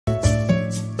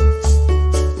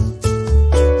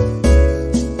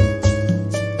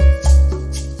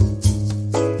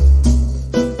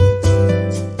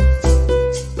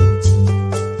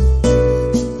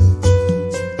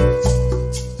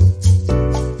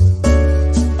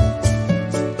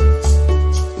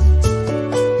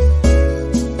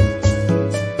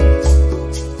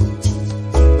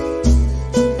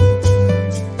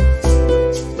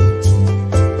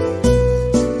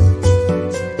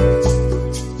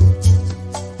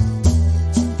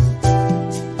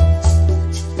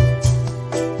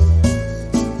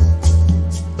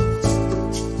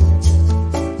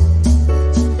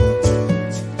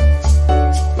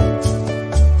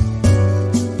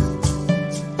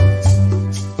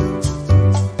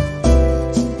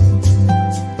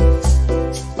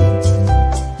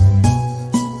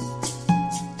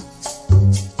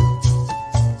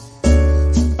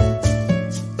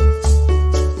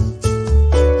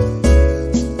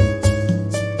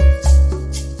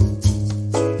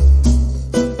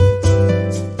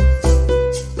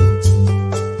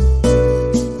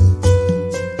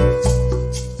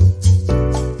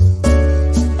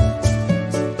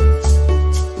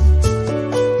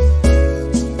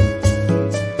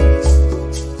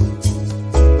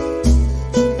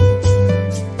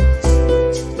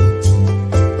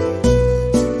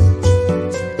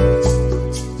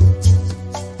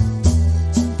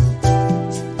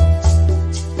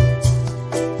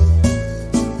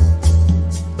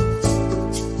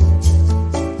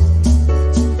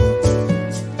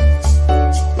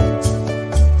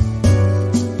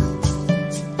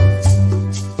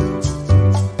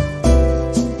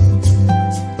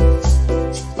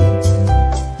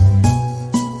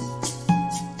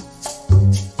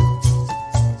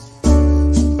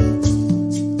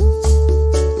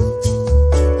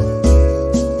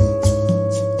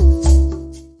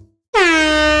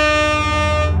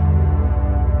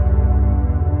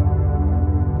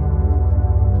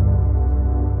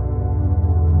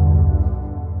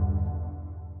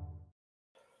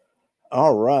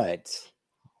All right.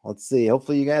 Let's see.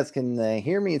 Hopefully you guys can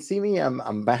hear me and see me.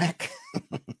 I'm back.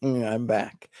 I'm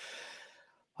back.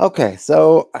 Okay,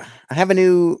 so I have a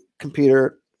new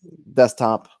computer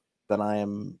desktop that I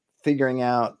am figuring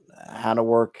out how to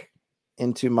work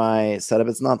into my setup.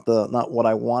 It's not what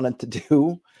I wanted to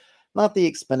do, not the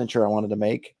expenditure I wanted to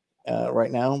make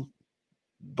right now,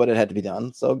 but it had to be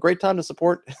done. So great time to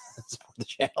support the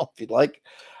channel if you'd like.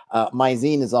 My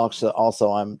zine is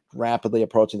also I'm rapidly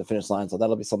approaching the finish line, so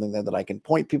that'll be something that I can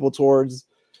point people towards.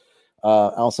 I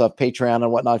also have Patreon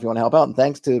and whatnot if you want to help out. And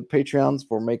thanks to Patreons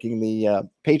for making the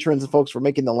patrons and folks for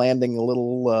making the landing a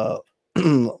little,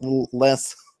 little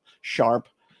less sharp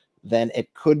than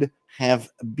it could have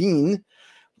been.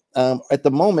 At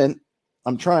the moment,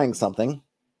 I'm trying something.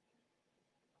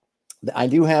 I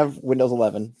do have Windows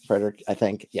 11, Frederick, I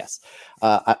think. Yes.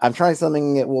 I'm trying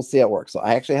something. We'll see how it works. So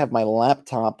I actually have my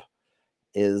laptop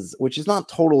which is not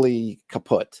totally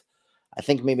kaput. I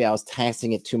think maybe I was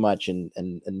taxing it too much and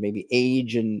maybe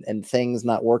age and things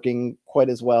not working quite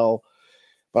as well.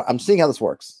 But I'm seeing how this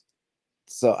works.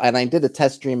 So, and I did a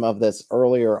test stream of this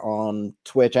earlier on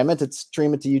Twitch. I meant to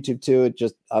stream it to YouTube too. It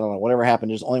just, I don't know, whatever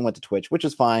happened, just only went to Twitch, which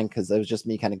is fine because it was just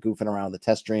me kind of goofing around with the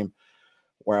test stream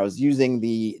where I was using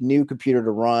the new computer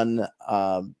to run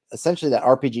essentially the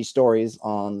RPG stories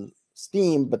on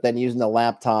Steam, but then using the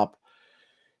laptop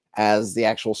as the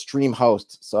actual stream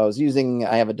host. So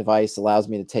I have a device that allows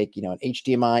me to take, an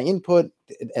HDMI input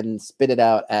and spit it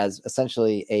out as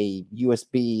essentially a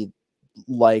USB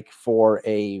like for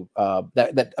a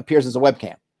that appears as a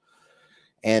webcam.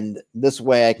 And this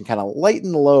way I can kind of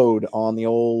lighten the load on the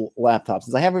old laptop.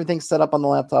 Since I have everything set up on the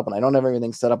laptop and I don't have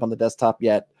everything set up on the desktop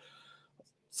yet,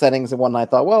 settings and whatnot, I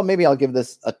thought, well, maybe I'll give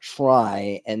this a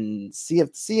try and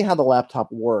see how the laptop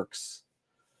works.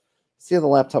 See how the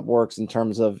laptop works in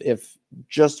terms of if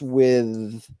just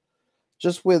with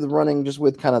kind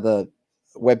of the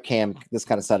webcam, this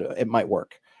kind of setup, it might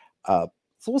work.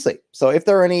 So we'll see. So if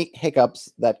there are any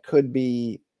hiccups, that could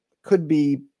be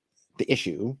the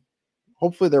issue.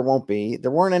 Hopefully there won't be.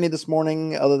 There weren't any this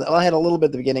morning. I had a little bit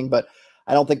at the beginning, but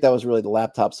I don't think that was really the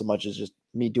laptop so much as just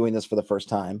me doing this for the first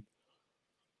time.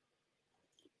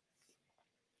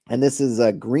 And this is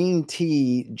a green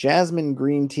tea, jasmine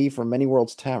green tea from Many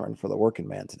Worlds Tavern for the working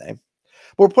man today.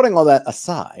 But we're putting all that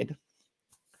aside.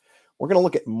 We're going to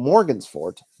look at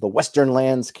Morgansfort, the Western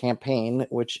Lands campaign,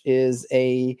 which is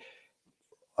a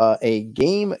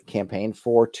game campaign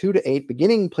for 2 to 8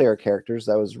 beginning player characters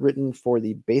that was written for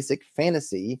the Basic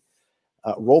Fantasy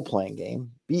role-playing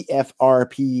game,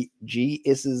 BFRPG.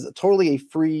 This is totally a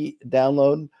free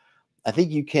download. I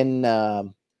think you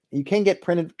can get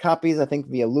printed copies, I think,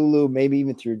 via Lulu, maybe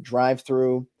even through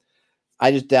drive-through.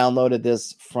 I just downloaded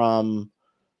this from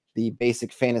the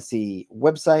Basic Fantasy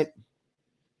website.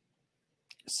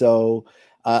 So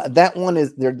that one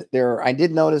is there. I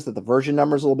did notice that the version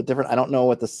number is a little bit different. I don't know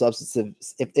what the substantive,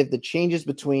 if the changes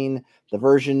between the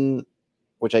version,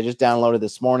 which I just downloaded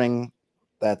this morning,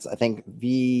 that's, I think,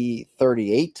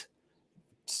 V38,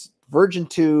 version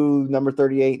 2, number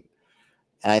 38.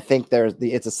 And I think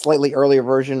it's a slightly earlier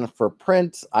version for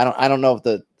print. I don't know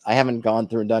if I haven't gone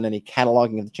through and done any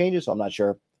cataloging of the changes, so I'm not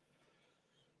sure.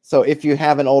 So if you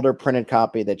have an older printed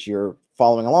copy that you're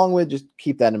following along with, just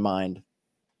keep that in mind.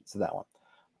 So that one.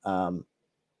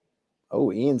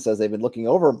 Oh, Ian says they've been looking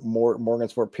over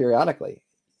Morgansfort periodically.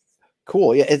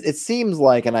 Cool. Yeah, it seems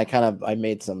like, and I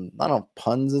made some, I don't know if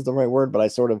puns is the right word, but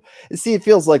it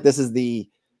feels like this is the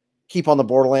keep on the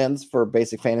Borderlands for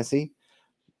Basic Fantasy.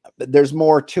 There's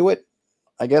more to it,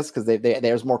 I guess, because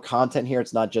there's more content here.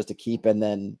 It's not just a keep and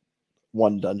then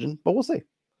one dungeon, but we'll see.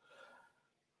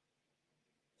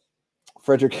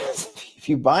 Frederick, if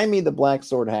you buy me the Black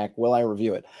Sword hack, will I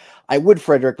review it? I would,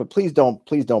 Frederick, but please don't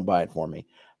buy it for me.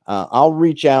 I'll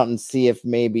reach out and see if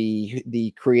maybe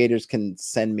the creators can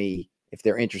send me, if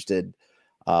they're interested,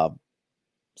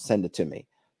 send it to me.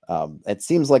 It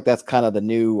seems like that's kind of the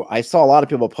new. I saw a lot of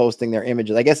people posting their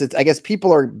images. I guess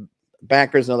people are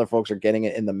backers and other folks are getting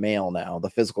it in the mail now, the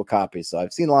physical copy. So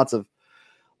I've seen lots of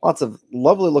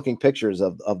lovely looking pictures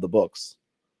of the books.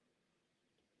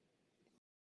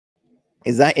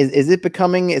 Is it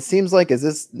becoming, it seems like, is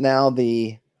this now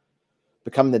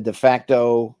becoming the de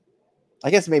facto,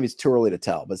 I guess maybe it's too early to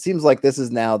tell, but it seems like this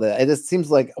is now it seems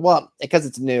like, well, because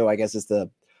it's new, I guess it's the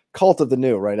cult of the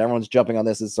new, right? Everyone's jumping on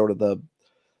this as sort of the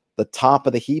top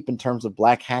of the heap in terms of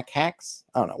black hacks.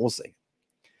 I don't know. We'll see.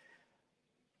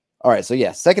 All right. So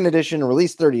yeah, second edition,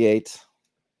 release 38,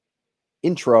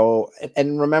 intro.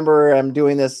 And remember, I'm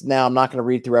doing this now. I'm not going to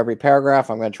read through every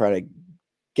paragraph. I'm going to try to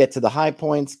get to the high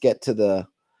points, get to the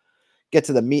get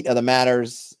to the meat of the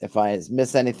matters. If I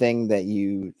miss anything that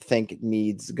you think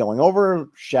needs going over,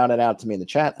 shout it out to me in the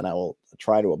chat, and I will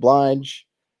try to oblige.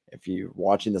 If you're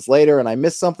watching this later and I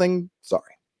missed something,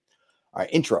 sorry. All right,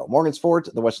 intro.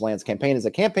 Morgansfort, the Western Lands campaign, is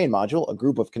a campaign module, a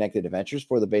group of connected adventures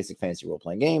for the basic fantasy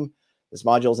role-playing game. This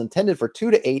module is intended for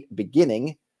 2 to 8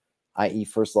 beginning, i.e.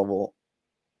 first level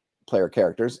player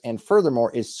characters, and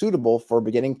furthermore is suitable for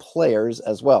beginning players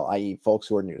as well, i.e. folks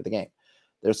who are new to the game.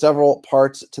 There are several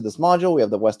parts to this module. We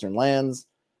have the Western Lands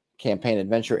campaign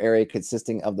adventure area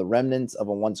consisting of the remnants of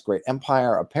a once great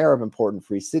empire, a pair of important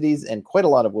free cities, and quite a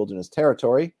lot of wilderness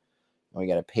territory. And we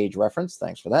get a page reference.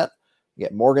 Thanks for that. We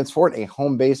get Morgansfort, a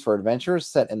home base for adventurers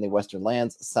set in the Western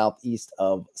Lands southeast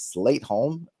of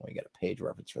Slateholm. We get a page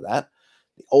reference for that.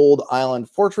 The Old Island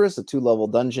Fortress, a 2-level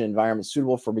dungeon environment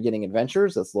suitable for beginning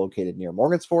adventures that's located near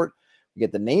Morgansfort. We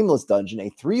get the Nameless Dungeon, a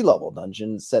 3-level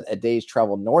dungeon set a day's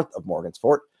travel north of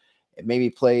Morgansfort. It may be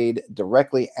played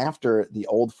directly after the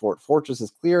Old Fort Fortress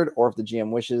is cleared, or if the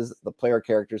GM wishes, the player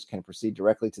characters can proceed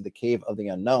directly to the Cave of the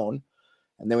Unknown.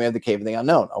 And then we have the Cave of the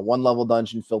Unknown, a 1-level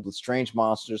dungeon filled with strange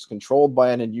monsters controlled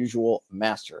by an unusual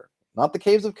master. Not the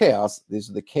Caves of Chaos. These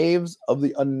are the Caves of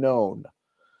the Unknown.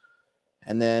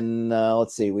 And then,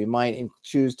 let's see, we might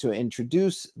choose to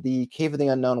introduce the Cave of the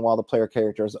Unknown while the player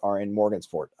characters are in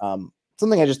Morgansfort.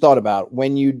 Something I just thought about.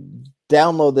 When you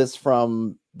download this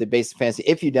from the Basic Fantasy,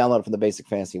 if you download it from the Basic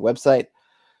Fantasy website,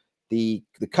 the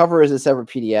cover is a separate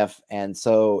PDF, and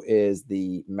so is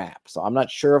the map. So I'm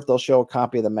not sure if they'll show a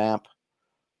copy of the map.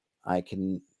 I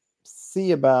can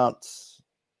see about,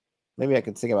 maybe I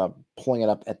can think about pulling it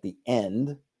up at the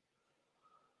end.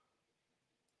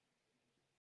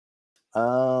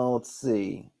 Let's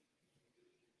see.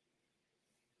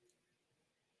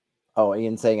 Oh,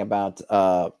 Ian's saying about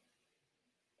a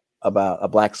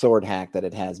black sword hack that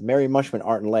it has Mary Mushman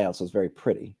art and layout, so it's very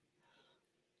pretty.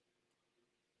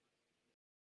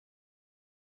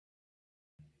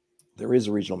 There is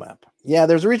a regional map. Yeah,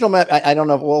 there's a regional map. I don't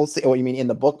know if we'll see. Oh, you mean in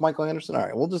the book, Michael Anderson? All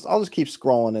right, I'll just keep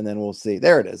scrolling and then we'll see.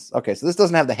 There it is. Okay, so this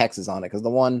doesn't have the hexes on it because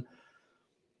the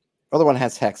other one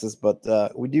has hexes, but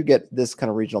we do get this kind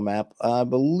of regional map. I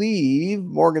believe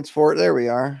Morgansfort. There we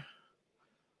are.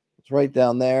 It's right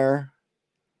down there.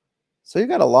 So you've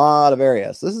got a lot of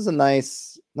areas. So this is a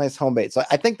nice home base. So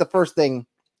I think the first thing,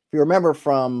 if you remember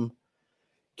from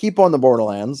Keep on the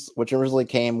Borderlands, which originally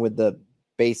came with the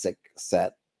basic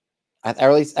set, or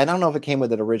at least I don't know if it came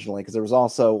with it originally because there was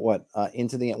also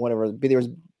Into the whatever. There was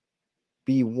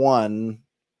B1.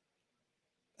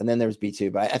 And then there's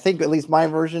B2, but I think at least my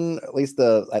version, at least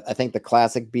I think the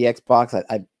classic BX box,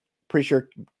 I'm pretty sure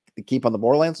the Keep on the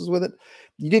Borderlands was with it.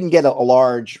 You didn't get a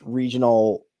large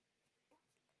regional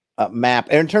map.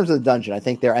 And in terms of the dungeon, I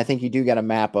think you do get a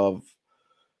map of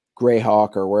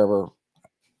Greyhawk or wherever.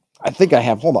 I think I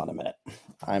have, hold on a minute.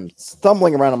 I'm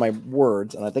stumbling around on my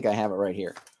words, and I think I have it right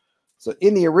here. So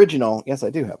in the original, yes, I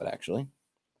do have it actually.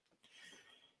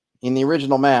 In the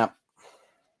original map,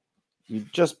 you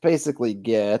just basically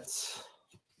get,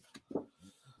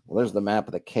 well, there's the map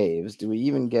of the caves. Do we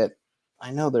even get,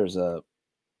 I know there's a,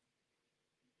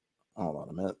 hold on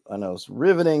a minute. I know it's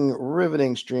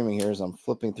riveting streaming here as I'm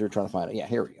flipping through trying to find it. Yeah,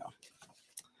 here we go.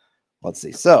 Let's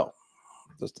see. So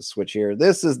just to switch here.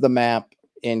 This is the map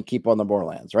in Keep on the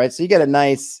Borderlands, right? So you get a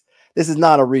nice, this is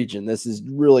not a region. This is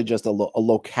really just a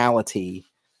locality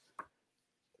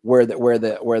where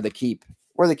the keep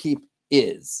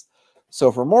is.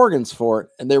 So for Morgansfort,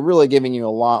 and they're really giving you a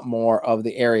lot more of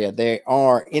the area. They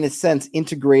are, in a sense,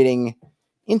 integrating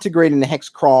the hex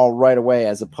crawl right away,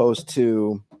 as opposed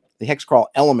to the hex crawl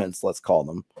elements, let's call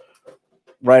them,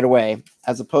 right away,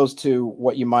 as opposed to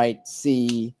what you might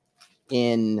see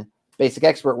in Basic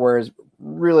Expert, whereas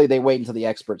really they wait until the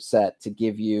expert set to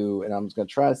give you, and I'm just going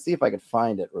to try to see if I can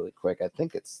find it really quick. I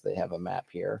think they have a map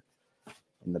here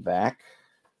in the back,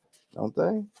 don't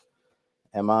they?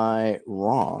 Am I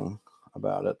wrong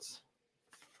about it?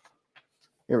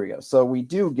 Here we go. So we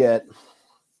do get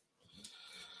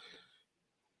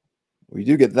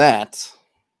that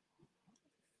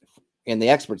in the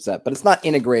expert set, but it's not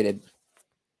integrated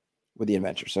with the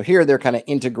adventure. So here they're kind of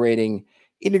integrating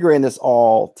this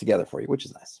all together for you, which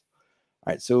is nice.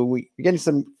 All right, so we're getting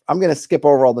some, I'm going to skip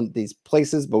over all these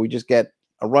places, but we just get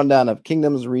a rundown of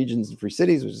kingdoms, regions, and free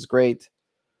cities, which is great.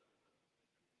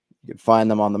 You can find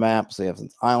them on the map. So you have some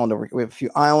island over here. We have a few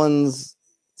islands.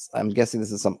 I'm guessing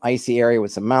this is some icy area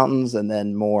with some mountains, and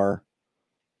then a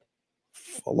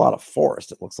lot of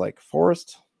forest. It looks like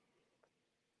forest.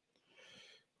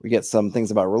 We get some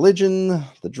things about religion,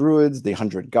 the Druids, the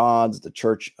 100 Gods, the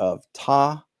Church of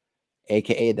Ta,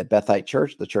 aka the Bethite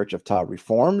Church, the Church of Ta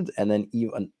Reformed, and then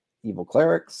evil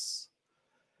clerics.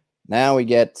 Now we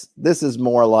get, this is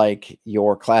more like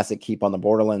your classic Keep on the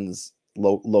Borderlands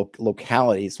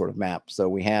locality sort of map. So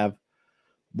we have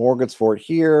Morgansfort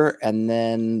here, and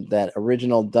then that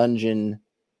original dungeon,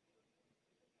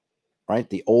 right?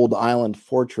 The old island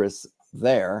fortress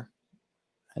there.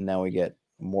 And now we get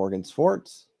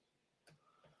Morgansfort.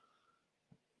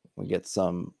 We get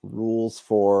some rules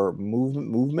for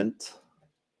movement.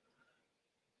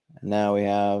 And now we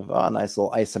have a nice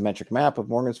little isometric map of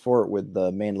Morgansfort with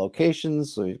the main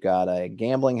locations. So we've got a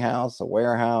gambling house, a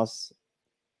warehouse,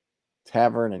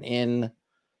 tavern, an inn,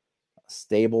 a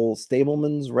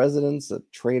stableman's residence, a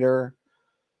trader,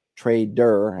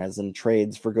 as in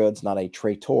trades for goods, not a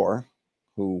traitor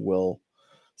who will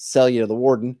sell you to the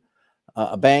warden,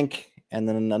 a bank, and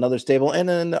then another stable, and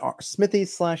then a smithy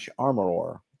 /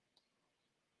 armorer.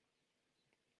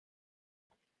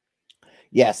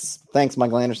 Yes, thanks,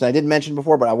 Michael Anderson. I didn't mention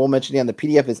before, but I will mention again, the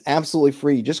PDF is absolutely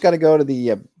free. You just got to go to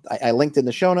the, I linked in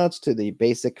the show notes to the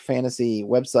Basic Fantasy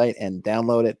website and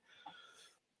download it.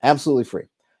 Absolutely free.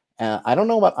 I don't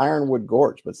know about Ironwood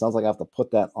Gorge, but it sounds like I have to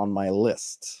put that on my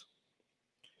list.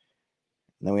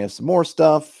 And then we have some more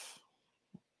stuff.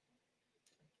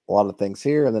 A lot of things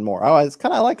here, and then more. Oh, it's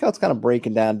kind of, I like how it's kind of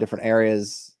breaking down different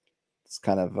areas. It's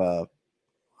kind of,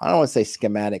 I don't want to say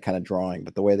schematic kind of drawing,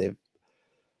 but the way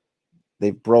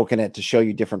they've broken it to show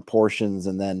you different portions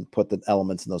and then put the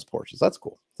elements in those portions. That's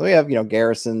cool. So we have,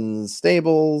 garrisons,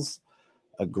 stables,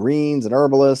 a greens, an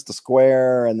herbalist, a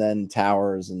square, and then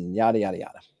towers and yada, yada,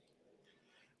 yada.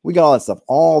 We got all that stuff,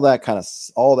 all that kind of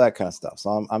stuff.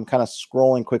 So I'm kind of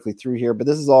scrolling quickly through here, but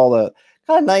this is all the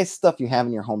kind of nice stuff you have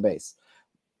in your home base.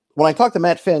 When I talked to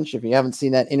Matt Finch, if you haven't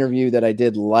seen that interview that I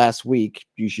did last week,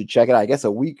 you should check it out. I guess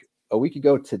a week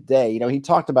ago today, he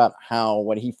talked about how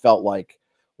what he felt like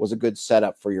was a good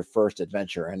setup for your first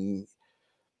adventure. And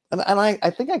I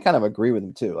think I kind of agree with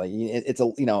him too. Like it's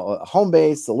a home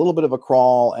base, a little bit of a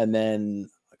crawl, and then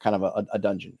kind of a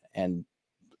dungeon. And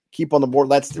Keep on the Board,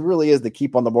 that's really is the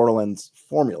Keep on the Borderlands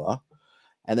formula.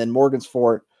 And then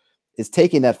Morgansfort is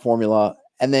taking that formula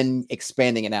and then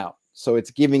expanding it out. So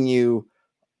it's giving you,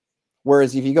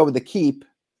 whereas if you go with the Keep,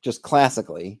 just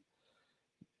classically,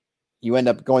 you end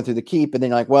up going through the Keep, and then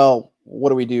you're like, well, what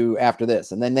do we do after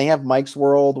this? And then they have Mike's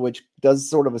World, which does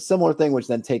sort of a similar thing, which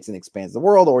then takes and expands the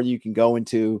world. Or you can go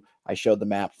into, I showed the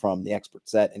map from the expert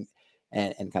set and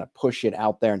kind of push it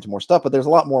out there into more stuff. But there's a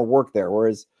lot more work there.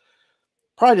 Whereas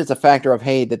probably just a factor of,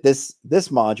 hey, that this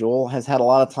module has had a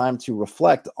lot of time to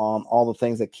reflect on all the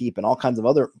things that Keep and all kinds of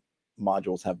other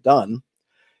modules have done,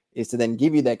 is to then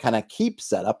give you that kind of Keep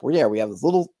setup where, yeah, we have this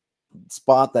little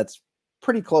spot that's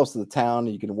pretty close to the town.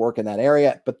 You can work in that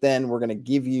area, but then we're going to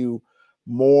give you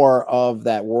more of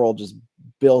that world just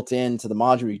built into the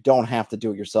module. You don't have to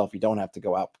do it yourself. You don't have to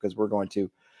go out, because we're going to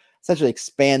essentially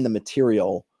expand the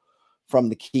material from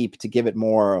the Keep to give it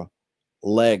more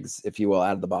legs, if you will,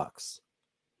 out of the box.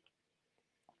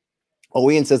 Oh,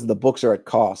 Ian says the books are at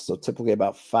cost, so typically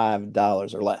about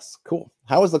 $5 or less. Cool.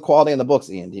 How is the quality on the books,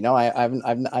 Ian? Do you know? I've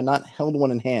not held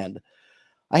one in hand.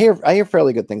 I hear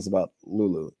fairly good things about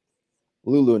Lulu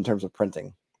in terms of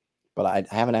printing, but I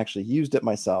haven't actually used it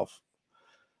myself.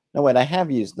 No, wait, I have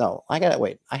used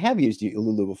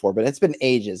Lulu before, but it's been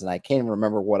ages, and I can't even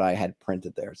remember what I had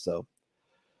printed there. So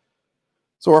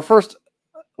our first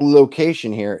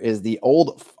location here is the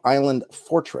Old Island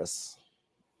Fortress.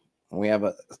 We have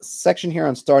a section here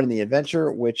on starting the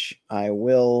adventure, which I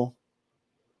will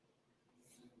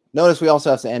notice. We also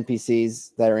have some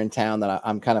NPCs that are in town that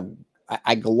I'm kind of,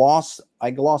 I gloss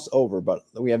over, but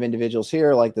we have individuals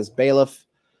here like this bailiff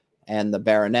and the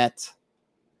baronet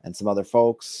and some other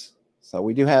folks. So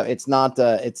we do have, it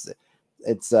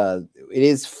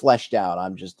is fleshed out.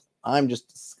 I'm just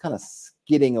kind of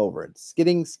skimming over it.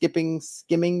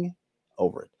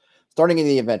 Starting in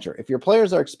the adventure. If your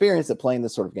players are experienced at playing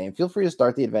this sort of game, feel free to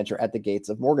start the adventure at the gates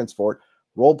of Morgansfort,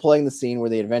 role-playing the scene where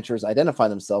the adventurers identify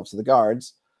themselves to the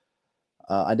guards.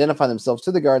 Wait,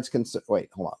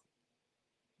 hold on.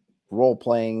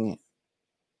 Role-playing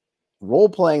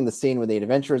the scene where the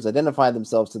adventurers identify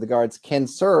themselves to the guards can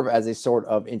serve as a sort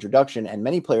of introduction, and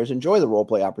many players enjoy the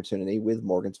role-play opportunity with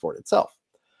Morgansfort itself.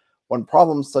 One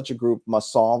problem such a group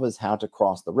must solve is how to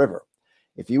cross the river.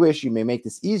 If you wish, you may make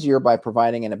this easier by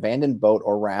providing an abandoned boat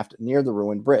or raft near the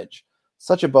ruined bridge.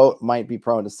 Such a boat might be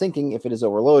prone to sinking if it is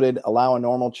overloaded. Allow a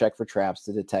normal check for traps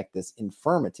to detect this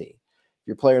infirmity. If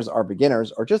your players are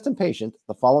beginners or just impatient,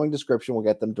 the following description will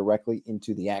get them directly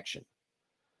into the action.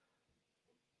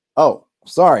 Oh,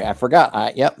 sorry, I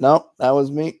forgot. Yep, no, that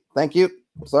was me. Thank you.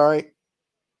 Sorry.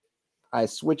 I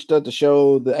switched to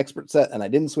show the expert set, and I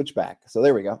didn't switch back. So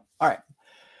there we go. All right.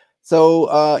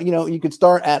 So, you know, you could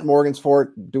start at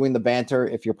Morgansfort doing the banter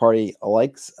if your party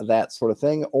likes that sort of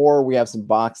thing, or we have some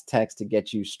box text to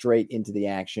get you straight into the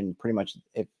action pretty much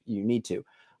if you need to.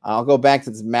 I'll go back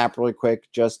to this map really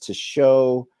quick just to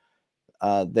show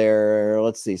there.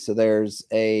 Let's see. So there's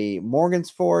a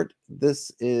Morgansfort.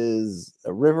 This is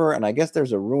a river, and I guess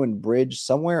there's a ruined bridge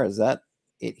somewhere. Is that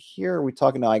it here? Are we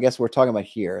talking now? I guess we're talking about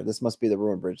here. This must be the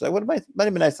ruined bridge. That might have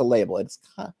been nice to label it. It's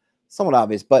somewhat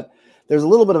obvious, but there's a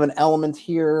little bit of an element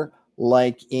here,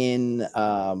 like in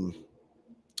Haunting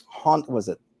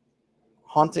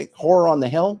Horror on the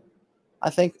Hill, I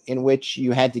think, in which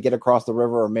you had to get across the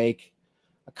river or make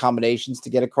accommodations to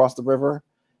get across the river,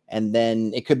 and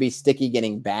then it could be sticky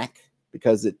getting back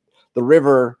because the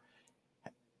river's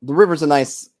a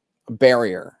nice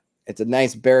barrier. It's a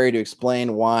nice barrier to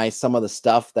explain why some of the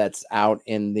stuff that's out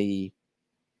in the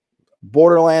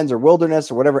Borderlands or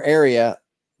wilderness or whatever area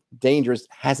dangerous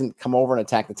hasn't come over and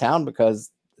attacked the town because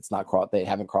they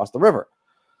haven't crossed the river.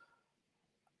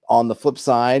 On the flip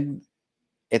side,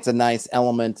 it's a nice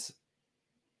element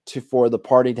for the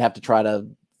party to have to try to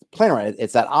plan around it.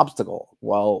 It's that obstacle.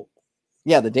 Well,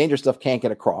 yeah, the dangerous stuff can't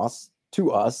get across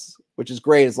to us, which is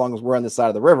great as long as we're on this side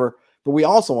of the river, but we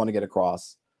also want to get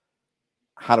across.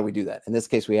 How do we do that? In this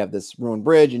case, we have this ruined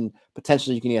bridge, and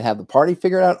potentially you can either have the party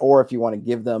figure it out, or if you want to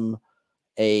give them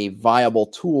a viable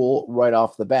tool right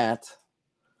off the bat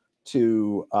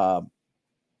to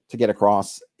get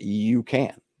across, you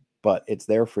can, but it's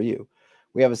there for you.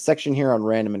 We have a section here on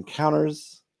random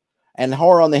encounters, and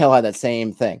Horror on the Hill had that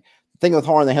same thing. The thing with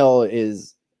Horror on the Hill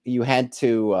is you had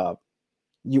to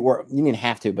you didn't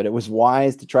have to, but it was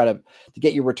wise to try to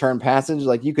get your return passage.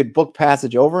 Like you could book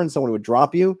passage over and someone would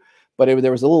drop you, but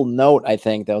there was a little note, I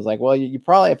think, that was like, well, you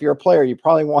probably, if you're a player, you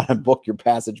probably want to book your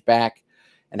passage back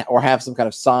or have some kind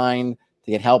of sign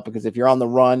to get help, because if you're on the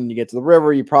run and you get to the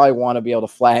river, you probably want to be able to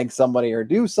flag somebody or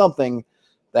do something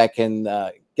that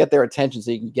can get their attention so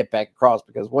you can get back across,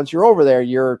 because once you're over there,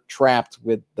 you're trapped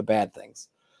with the bad things.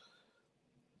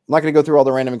 I'm not going to go through all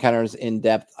the random encounters in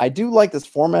depth. I do like this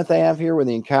format they have here with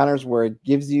the encounters, where it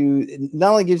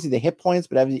not only gives you the hit points,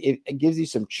 but it gives you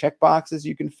some check boxes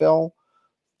you can fill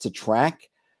to track.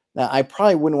 Now, I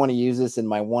probably wouldn't want to use this in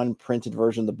my one printed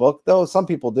version of the book, though some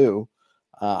people do.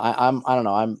 I don't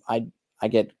know. I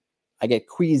get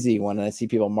queasy when I see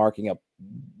people marking up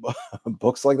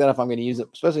books like that. If I'm going to use it,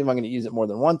 especially if I'm going to use it more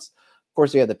than once. Of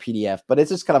course, you have the PDF, but it's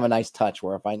just kind of a nice touch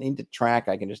where if I need to track,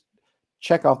 I can just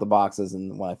check off the boxes,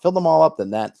 and when I fill them all up, then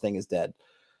that thing is dead.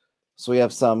 So we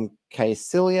have some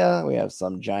caeciliae, we have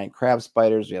some giant crab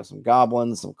spiders, we have some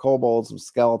goblins, some kobolds, some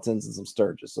skeletons, and some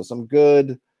sturges. So some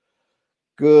good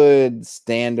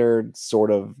standard sort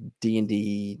of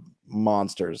D&D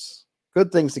monsters.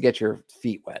 Good things to get your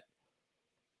feet wet.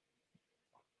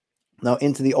 Now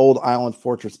into the old island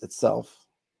fortress itself.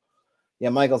 Yeah,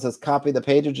 Michael says, copy the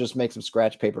page or just make some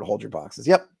scratch paper to hold your boxes.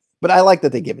 Yep, but I like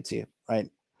that they give it to you, right?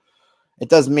 It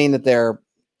does mean that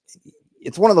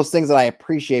it's one of those things that I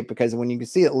appreciate, because when you can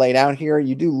see it laid out here,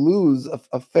 you do lose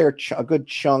a good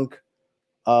chunk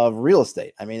of real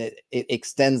estate. I mean, it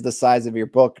extends the size of your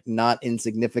book not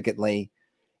insignificantly.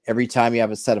 Every time you have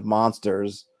a set of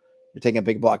monsters, you're taking a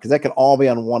big block, because that could all be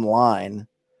on one line.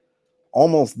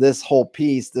 Almost this whole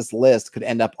piece, this list could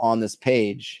end up on this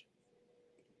page,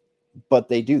 but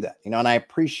they do that, and I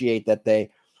appreciate that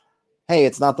hey,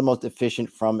 it's not the most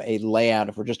efficient from a layout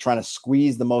if we're just trying to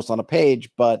squeeze the most on a page,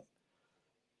 but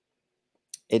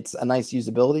it's a nice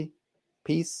usability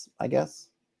piece, I guess.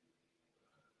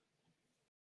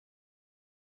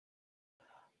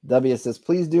 W says,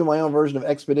 please do my own version of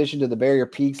Expedition to the Barrier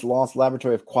Peaks Lost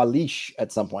Laboratory of Qualish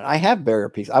at some point. I have Barrier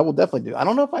Peaks. I will definitely do. I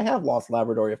don't know if I have Lost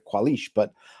Laboratory of Qualish,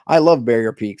 but I love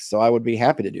Barrier Peaks, so I would be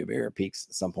happy to do Barrier Peaks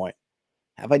at some point.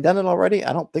 Have I done it already?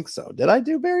 I don't think so. Did I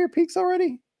do Barrier Peaks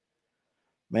already?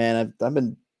 Man, I've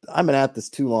been at this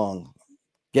too long.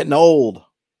 Getting old.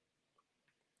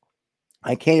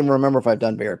 I can't even remember if I've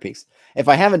done Barrier Peaks. If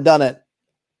I haven't done it,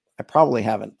 I probably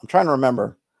haven't. I'm trying to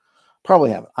remember.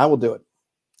 Probably haven't. I will do it.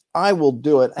 I will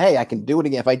do it. Hey, I can do it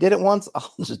again. If I did it once,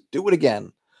 I'll just do it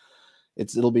again.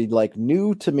 It'll be like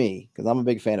new to me, because I'm a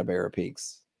big fan of Barrier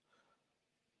Peaks.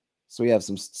 So we have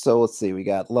let's see. We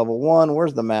got level 1.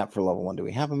 Where's the map for level 1? Do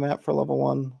we have a map for level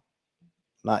 1?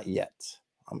 Not yet.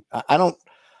 I don't.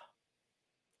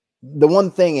 The one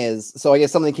thing is, so I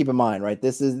guess something to keep in mind, right?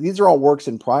 These are all works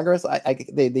in progress.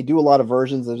 They do a lot of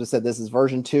versions. As I said, this is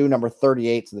version 2, number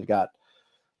 38. So they've got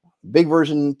big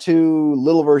version 2,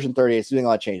 little version 38. So doing a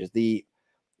lot of changes.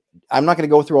 I'm not going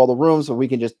to go through all the rooms, but we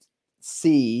can just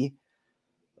see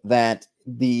that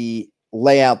the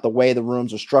layout, the way the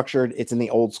rooms are structured, it's in the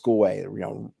old school way.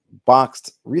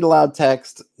 boxed, read aloud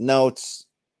text, notes,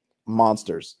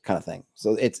 monsters kind of thing.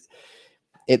 So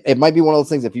it might be one of those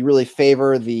things if you really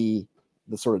favor the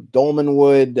sort of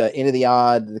Dolmenwood, Into the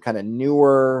Odd, the kind of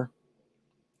newer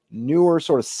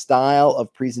sort of style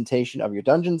of presentation of your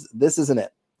dungeons. This isn't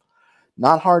it.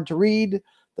 Not hard to read,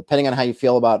 depending on how you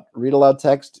feel about read aloud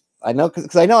text. I know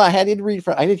because I know I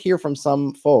did hear from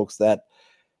some folks that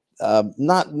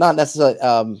not necessarily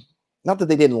not that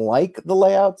they didn't like the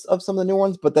layouts of some of the new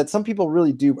ones, but that some people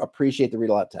really do appreciate the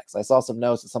read aloud text. I saw some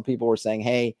notes that some people were saying,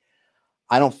 "Hey,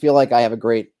 I don't feel like I have a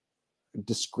great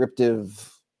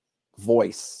descriptive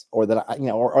voice, or that I,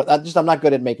 or just I'm not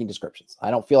good at making descriptions. I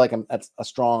don't feel like that's a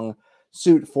strong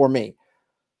suit for me.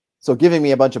 So giving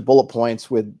me a bunch of bullet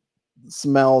points with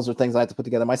smells or things I have to put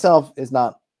together myself is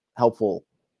not helpful.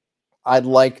 I'd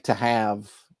like to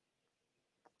have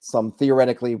some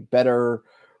theoretically better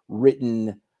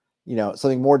written,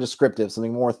 something more descriptive,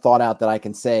 something more thought out that I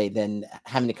can say than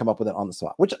having to come up with it on the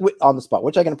spot,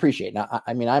 which I can appreciate. Now,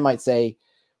 I mean, I might say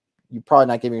you're probably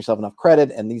not giving yourself enough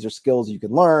credit, and these are skills you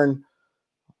can learn.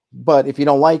 But if you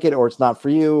don't like it or it's not for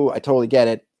you, I totally get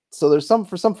it. So there's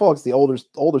for some folks, the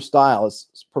older style is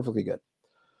perfectly good.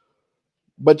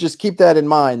 But just keep that in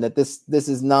mind that this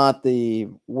is not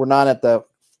we're not at the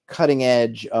cutting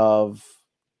edge of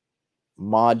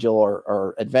module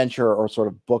or adventure or sort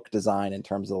of book design in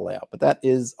terms of the layout. But that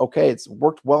is okay. It's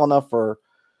worked well enough for,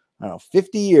 I don't know,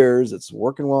 50 years. It's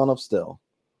working well enough still.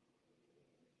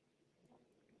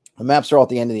 The maps are all at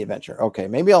the end of the adventure. Okay,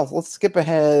 maybe let's skip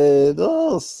ahead.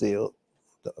 Oh, let's see.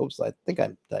 Oops, I think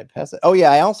I passed it. Oh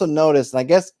yeah, I also noticed, and I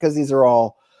guess because these are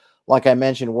all, like I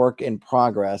mentioned, work in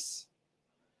progress,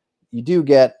 you do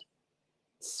get,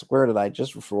 where did I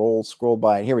just scroll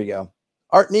by? Here we go.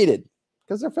 Art needed,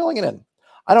 because they're filling it in.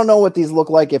 I don't know what these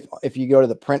look like if you go to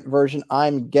the print version.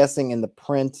 I'm guessing in the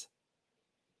print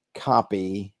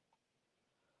copy.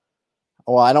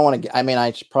 Well, I don't want to. I mean,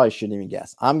 I probably shouldn't even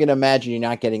guess. I'm going to imagine you're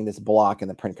not getting this block in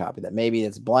the print copy. That maybe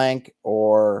it's blank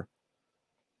or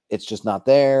it's just not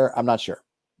there. I'm not sure.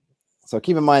 So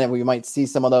keep in mind that we might see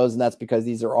some of those, and that's because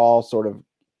these are all sort of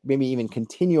maybe even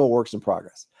continual works in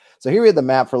progress. So here we have the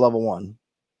map for level 1.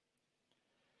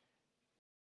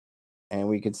 And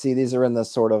we can see these are in the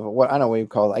sort of, what I don't know what you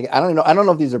call it. I don't know. I don't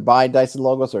know if these are by Dyson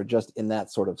Logos or just in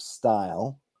that sort of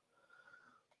style.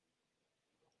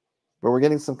 But we're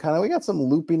getting some we got some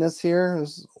loopiness here.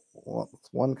 There's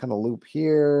one kind of loop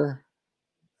here.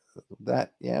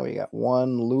 Yeah, we got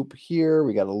one loop here.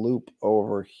 We got a loop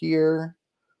over here.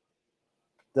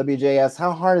 WJS,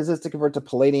 how hard is this to convert to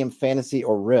Palladium Fantasy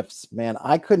or Rifts? Man,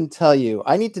 I couldn't tell you.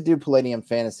 I need to do Palladium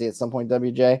Fantasy at some point,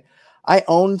 WJ. I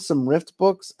owned some Rift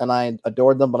books, and I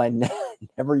adored them, but I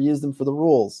never used them for the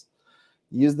rules.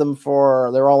 Used them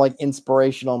they're all like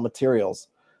inspirational materials.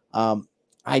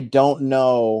 I don't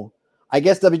know. I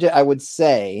guess, WJ, I would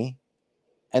say,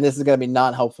 and this is going to be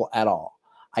not helpful at all,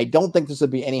 I don't think this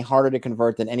would be any harder to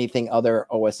convert than anything other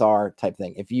OSR type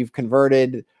thing. If you've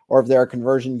converted, or if there are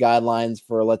conversion guidelines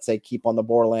for, let's say, Keep on the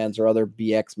Borderlands or other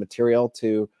BX material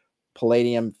to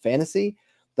Palladium Fantasy,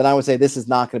 then I would say this is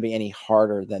not going to be any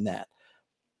harder than that.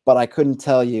 But I couldn't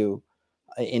tell you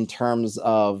in terms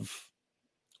of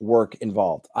work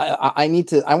involved. I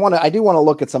do want to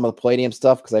look at some of the Palladium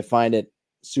stuff because I find it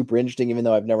super interesting, even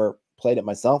though I've never played it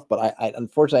myself. But I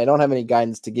unfortunately I don't have any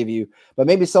guidance to give you. But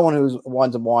maybe someone who's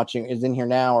watching is in here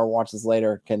now or watches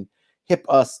later can hip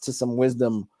us to some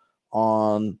wisdom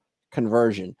on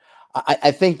conversion. I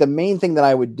think the main thing that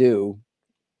I would do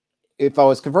if I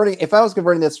was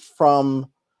converting this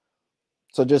from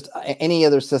just any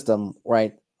other system,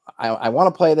 right? I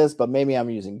want to play this, but maybe I'm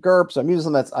using GURPS. So I'm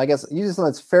using something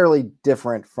that's fairly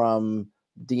different from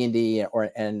D&D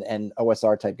and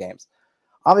OSR type games.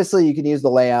 Obviously, you can use the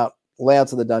layout.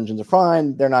 Layouts of the dungeons are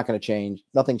fine. They're not going to change.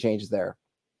 Nothing changes there.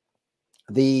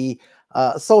 The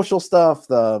social stuff,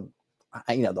 the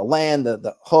land,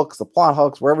 the hooks, the plot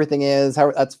hooks, where everything is,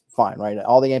 that's fine, right?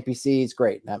 All the NPCs,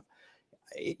 great. Now,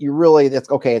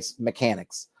 it's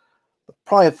mechanics.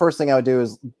 Probably the first thing I would do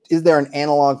is there an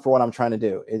analog for what I'm trying to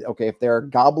do? If there are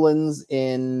goblins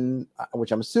in,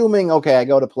 which I'm assuming, I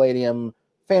go to Palladium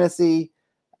Fantasy,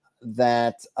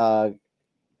 that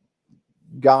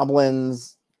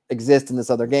goblins exist in this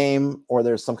other game, or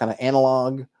there's some kind of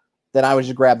analog, then I would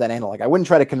just grab that analog. I wouldn't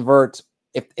try to convert.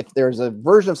 If there's a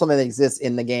version of something that exists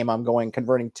in the game I'm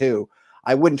converting to,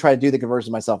 I wouldn't try to do the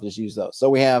conversion myself, just use those. So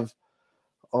we have,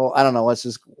 I don't know,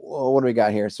 what do we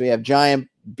got here? So we have giant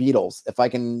beetles. If I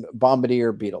can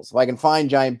bombardier beetles, if I can find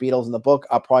giant beetles in the book,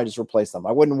 I'll probably just replace them.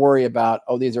 I wouldn't worry about,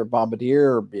 these are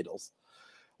bombardier beetles.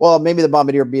 Well, maybe the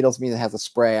bombardier beetles mean it has a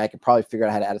spray. I could probably figure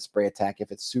out how to add a spray attack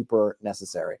if it's super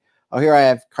necessary. oh, here I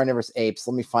have carnivorous apes.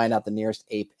 Let me find out the nearest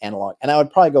ape analog. And I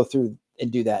would probably go through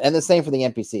and do that. And the same for the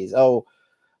NPCs. Oh,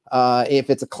 if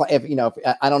it's if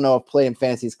I don't know if Palladium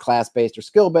Fantasy is class-based or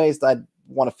skill-based, I'd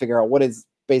want to figure out what is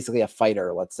basically a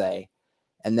fighter, let's say.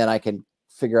 And then I can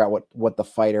figure out what the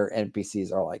fighter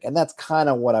NPCs are like. And that's kind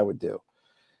of what I would do.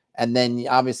 And then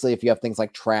obviously if you have things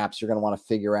like traps, you're going to want to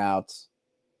figure out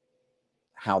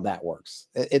how that works.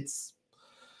 It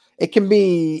can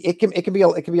be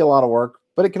a lot of work,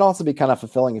 but it can also be kind of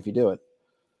fulfilling if you do it.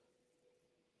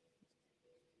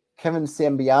 Kevin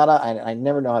Sambiata, I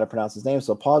never know how to pronounce his name,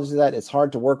 so apologies for that. It's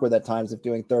hard to work with at times if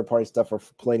doing third-party stuff for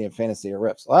Palladium Fantasy or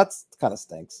Rifts. Well, that's kind of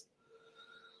stinks.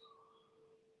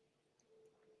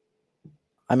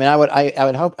 I mean, I would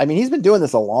hope. I mean, he's been doing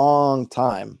this a long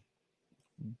time.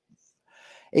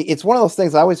 It's one of those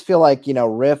things. I always feel like,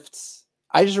 Rifts.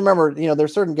 I just remember,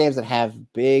 there's certain games that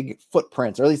have big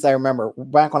footprints, or at least I remember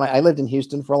back when I lived in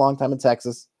Houston for a long time in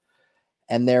Texas,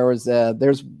 and there's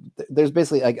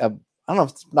basically like I don't know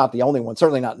if it's not the only one,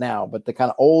 certainly not now, but the kind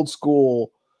of old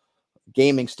school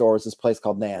gaming stores, this place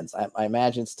called Nan's. I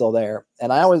imagine it's still there.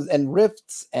 And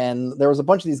Rifts, and there was a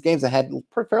bunch of these games that had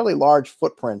fairly large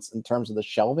footprints in terms of the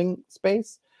shelving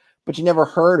space, but you never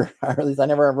heard, or at least I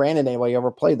never ran into anybody who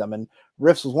ever played them. And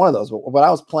Rifts was one of those. But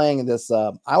I was playing in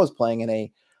I was playing in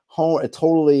a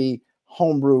totally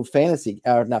homebrew science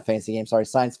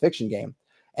fiction game.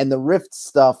 And the Rift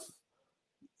stuff,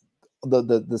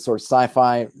 the sort of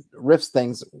sci-fi Rifts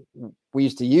things we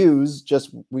used to use,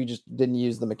 we just didn't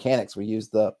use the mechanics. We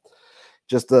used the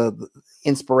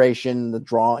inspiration, the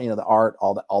drawing, the art,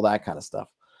 all that kind of stuff.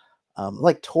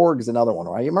 Like Torg is another one.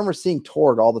 Right? I remember seeing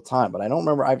Torg all the time, but I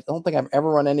don't think I've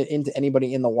ever run into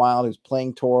anybody in the wild who's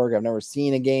playing Torg. I've never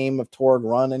seen a game of Torg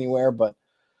run anywhere, but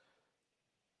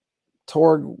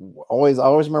Torg I always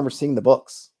remember seeing the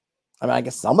books. I mean, I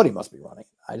guess somebody must be running.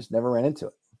 I just never ran into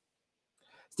it.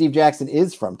 Steve Jackson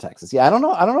is from Texas. Yeah, I don't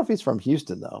know if he's from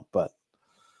Houston though, but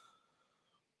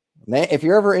if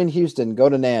you're ever in Houston, go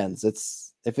to Nan's.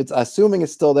 Assuming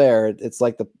it's still there, it's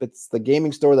the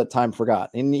gaming store that time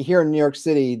forgot. And here in New York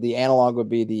City, the analog would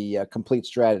be the Complete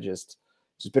Strategist,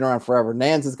 which has been around forever.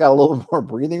 Nan's has got a little more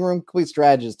breathing room. Complete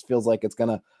Strategist feels like it's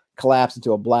gonna collapse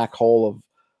into a black hole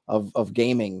of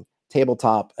gaming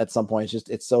tabletop at some point.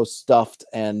 It's so stuffed,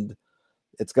 and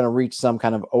it's going to reach some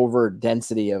kind of over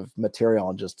density of material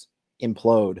and just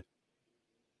implode.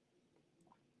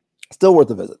 Still worth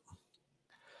a visit.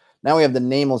 Now we have the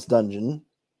Nameless Dungeon.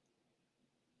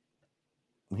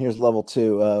 Here's level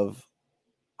 2 of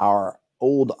our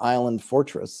Old Island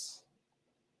Fortress.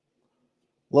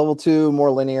 Level 2, more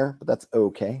linear, but that's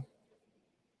okay.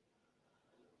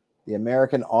 The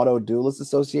American Auto Duelist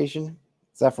Association.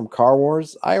 Is that from Car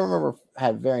Wars? I remember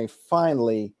had very fine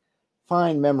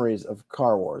memories of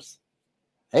Car Wars.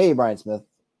 Hey, Brian Smith.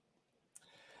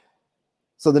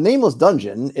 So the Nameless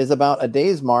Dungeon is about a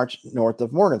day's march north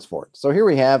of Morgansfort. So here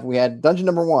we had dungeon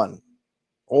number 1,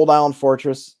 Old Island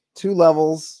Fortress, 2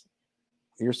 levels,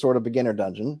 your sort of beginner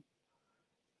dungeon.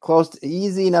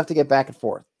 Easy enough to get back and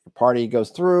forth. The party goes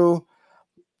through,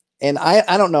 and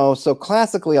I don't know. So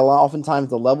classically, oftentimes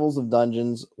the levels of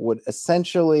dungeons would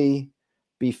essentially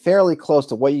be fairly close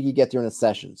to what you could get through in a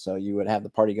session. So you would have the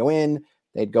party go in,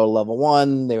 they'd go to level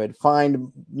 1, they would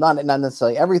find not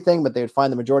necessarily everything, but they would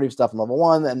find the majority of stuff in level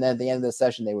 1, and then at the end of the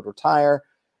session they would retire.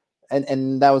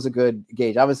 And that was a good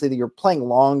gauge. Obviously, you're playing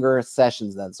longer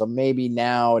sessions then. So maybe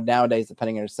nowadays,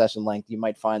 depending on your session length, you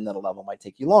might find that a level might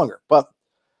take you longer. But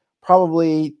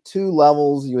probably 2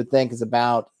 levels you would think is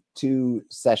about 2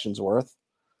 sessions worth.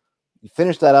 You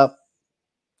finish that up.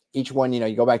 Each one,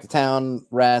 you go back to town,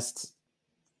 rest,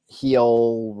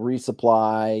 heal,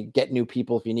 resupply, get new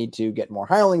people if you need to, get more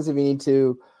hirelings if you need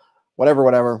to,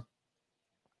 whatever.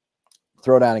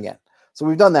 Throw down again. So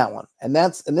we've done that one. And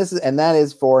that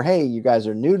is for, hey, you guys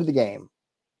are new to the game.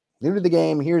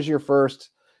 Here's your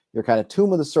kind of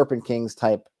Tomb of the Serpent Kings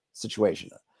type situation.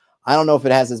 I don't know if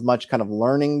it has as much kind of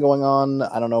learning going on.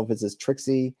 I don't know if it's as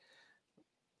tricksy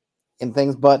in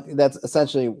things, but that's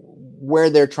essentially where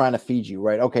they're trying to feed you,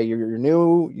 right? Okay, you're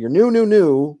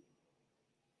new.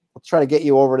 Let's try to get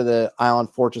you over to the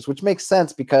Island Fortress, which makes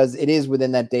sense because it is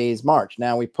within that day's march.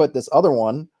 Now we put this other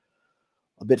one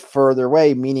a bit further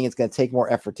away, meaning it's going to take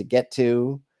more effort to get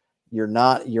to. You're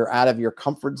out of your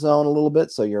comfort zone a little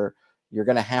bit. So you're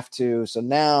going to have to. So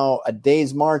now a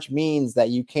day's march means that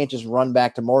you can't just run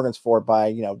back to Morgansfort by,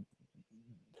 you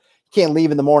can't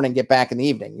leave in the morning, get back in the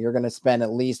evening. You're going to spend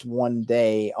at least 1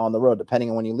 day on the road,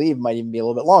 depending on when you leave, might even be a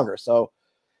little bit longer. So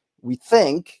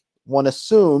one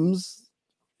assumes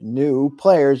new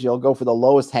players, you'll go for the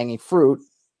lowest hanging fruit,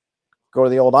 go to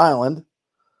the old island,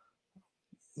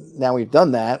 now we've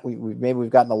done that. Maybe we've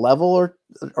gotten a level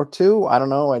or two. I don't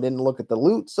know. I didn't look at the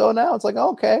loot. So now it's like,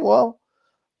 okay, well,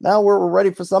 now we're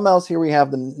ready for something else. Here we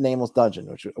have the Nameless Dungeon,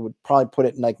 which would probably put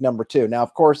it in like number 2. Now,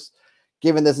 of course,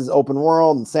 given this is open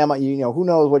world and Sam, you know, who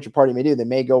knows what your party may do. They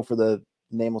may go for the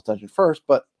Nameless Dungeon first,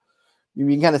 but you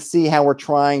can kind of see how they're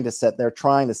trying to set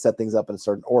things up in a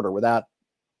certain order without,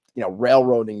 you know,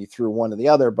 railroading you through one or the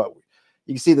other. But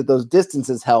you can see that those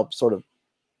distances help sort of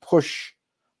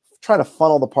try to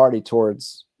funnel the party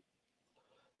towards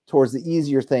the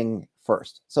easier thing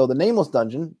first. So the Nameless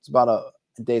Dungeon, it's about a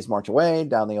day's march away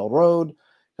down the old road. You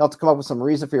have to come up with some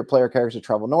reason for your player characters to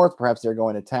travel north. Perhaps they're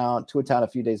going to a town a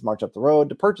few days march up the road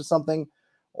to purchase something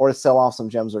or to sell off some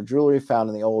gems or jewelry found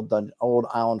in the old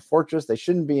island fortress. They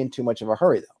shouldn't be in too much of a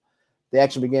hurry, though. The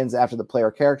action begins after the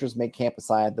player characters make camp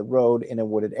beside the road in a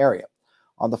wooded area.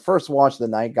 On the first watch of the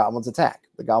night, goblins attack.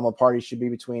 The goblin party should be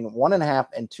between 1.5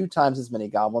 and 2 times as many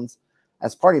goblins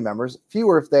as party members,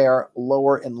 fewer if they are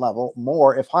lower in level,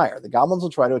 more if higher. The goblins will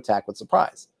try to attack with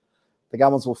surprise. The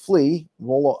goblins will flee,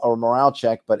 roll a morale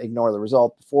check, but ignore the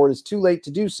result before it is too late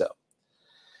to do so.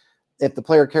 If the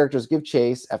player characters give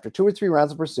chase, after 2 or 3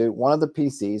 rounds of pursuit, one of the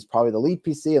PCs, probably the lead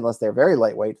PC unless they're very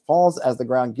lightweight, falls as the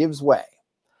ground gives way.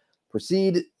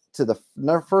 Proceed to the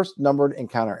first numbered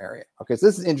encounter area. Okay, so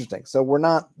this is interesting.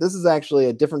 So this is actually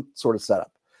a different sort of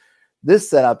setup. This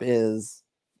setup is,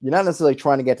 you're not necessarily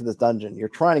trying to get to this dungeon. You're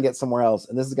trying to get somewhere else,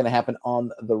 and this is going to happen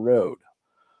on the road,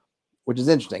 which is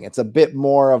interesting. It's a bit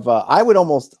more of a,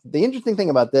 the interesting thing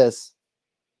about this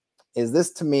is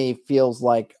this to me feels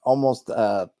like almost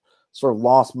sort of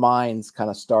Lost Mines kind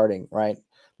of starting, right?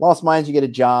 Lost Mines, you get a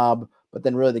job, but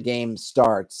then really the game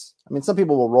starts. I mean, some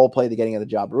people will role play the getting of the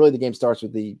job, but really the game starts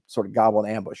with the sort of goblin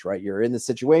ambush, right? You're in the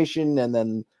situation, and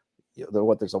then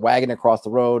there's a wagon across the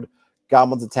road,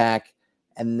 goblins attack,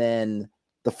 and then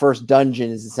the first dungeon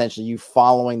is essentially you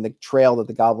following the trail that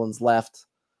the goblins left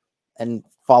and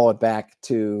follow it back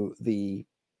to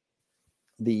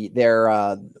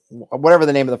their whatever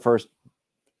the name of the first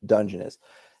dungeon is.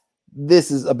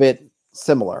 This is a bit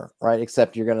similar, right?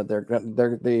 Except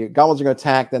the goblins are going to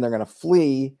attack, then they're going to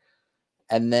flee,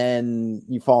 and then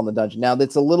you fall in the dungeon. Now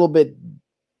that's a little bit,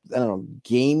 I don't know,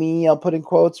 gamey, I'll put in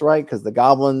quotes, right? Because the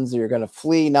goblins, you're going to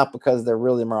flee not because they're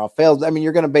really morale fails. I mean,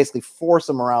 you're going to basically force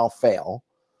a morale fail.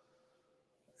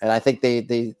 And I think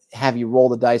they have you roll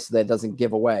the dice so that it doesn't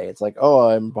give away. It's like, oh,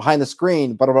 I'm behind the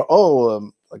screen, but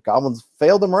the goblins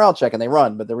failed the morale check and they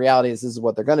run. But the reality is this is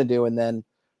what they're going to do. And then,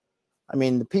 I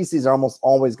mean, the PCs are almost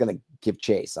always going to give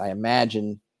chase. I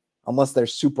imagine, unless they're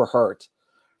super hurt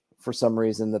for some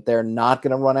reason, that they're not going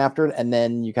to run after it. And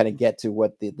then you kind of get to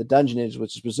what the dungeon is,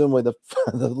 which is presumably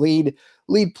the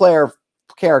lead player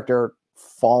character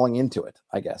falling into it,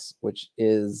 I guess, which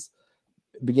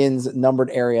begins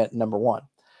numbered area number 1.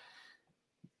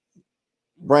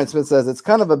 Brian Smith says, it's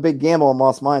kind of a big gamble in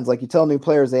Lost Mines. Like, you tell new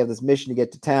players they have this mission to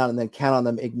get to town and then count on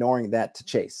them ignoring that to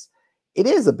chase. It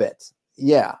is a bit.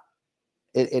 Yeah,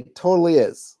 it totally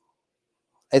is.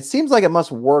 It seems like it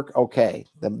must work okay.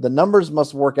 The numbers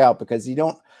must work out, because you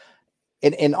don't,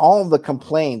 in all of the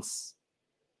complaints,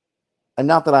 and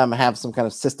not that I have some kind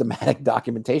of systematic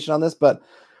documentation on this, but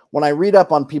when I read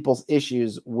up on people's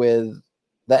issues with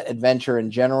that adventure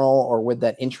in general or with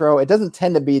that intro, it doesn't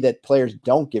tend to be that players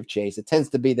don't give chase. It tends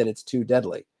to be that it's too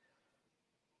deadly,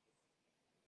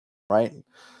 right?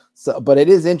 So, but it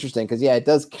is interesting because, yeah, it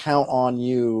does count on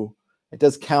you. It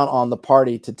does count on the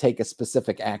party to take a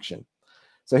specific action.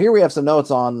 So here we have some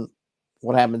notes on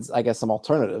what happens, I guess some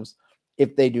alternatives.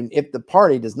 If the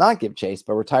party does not give chase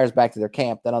but retires back to their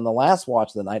camp, then on the last watch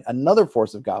of the night, another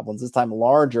force of goblins, this time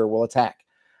larger, will attack.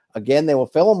 Again, they will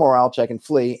fail a morale check and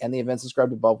flee, and the events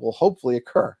described above will hopefully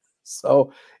occur.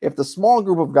 So if the small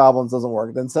group of goblins doesn't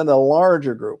work, then send a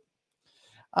larger group.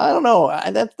 I don't know.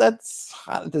 I don't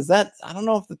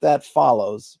know if that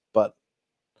follows, but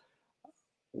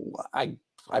I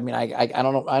mean, I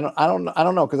don't know. I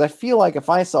don't know, because I feel like if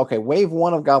I saw, okay, wave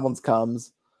 1 of goblins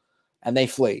comes and they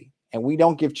flee and we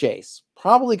don't give chase,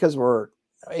 probably because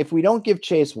if we don't give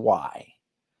chase, why?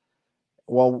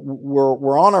 Well,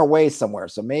 we're on our way somewhere,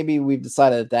 so maybe we've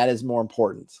decided that is more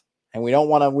important, and we don't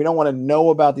want to know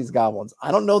about these goblins.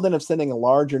 I don't know then if sending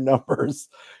larger numbers,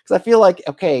 because I feel like,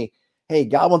 okay, hey,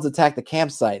 goblins attacked the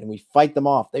campsite and we fight them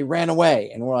off. They ran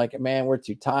away, and we're like, man, we're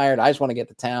too tired. I just want to get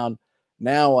to town.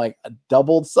 Now, like, a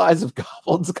doubled size of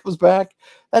goblins comes back.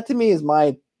 That to me is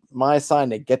my sign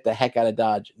to get the heck out of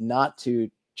Dodge, not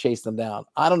to chase them down.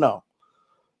 I don't know.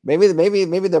 Maybe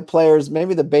the players,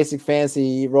 maybe the basic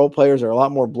fantasy role players are a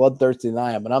lot more bloodthirsty than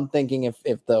I am. But I'm thinking if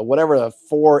the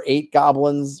 4-8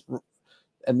 goblins,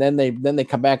 and then they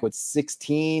come back with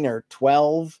 16 or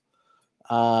 12,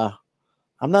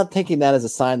 I'm not taking that as a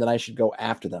sign that I should go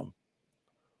after them.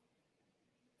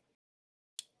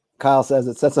 Kyle says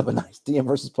it sets up a nice DM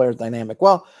versus players dynamic.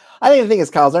 Well, I think the thing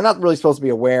is, Kyle, they're not really supposed to be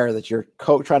aware that you're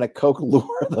trying to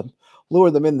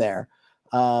lure them in there.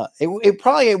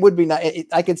 It would be nice.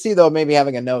 I could see though maybe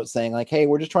having a note saying like, "Hey,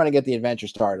 we're just trying to get the adventure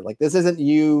started. Like this isn't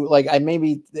you." Like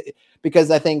because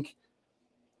I think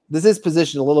this is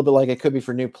positioned a little bit like it could be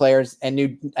for new players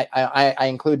and I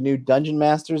include new dungeon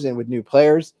masters and with new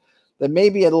players. That may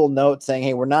be a little note saying,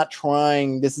 "Hey, we're not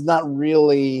trying. This is not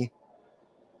really."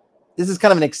 This is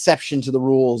kind of an exception to the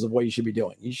rules of what you should be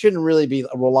doing. You shouldn't really be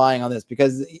relying on this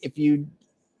because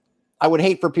I would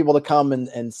hate for people to come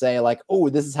and say like, oh,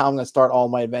 this is how I'm going to start all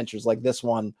my adventures like this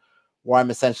one, where I'm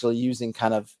essentially using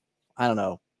kind of, I don't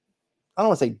know, I don't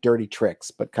want to say dirty tricks,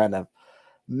 but kind of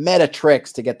meta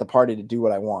tricks to get the party to do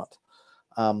what I want.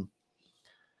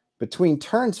 Between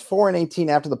turns 4 and 18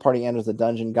 after the party enters the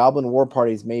dungeon, goblin war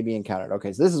parties may be encountered.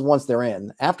 Okay, so this is once they're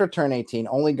in. After turn 18,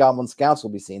 only goblin scouts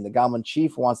will be seen. The goblin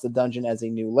chief wants the dungeon as a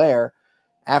new lair.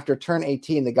 After turn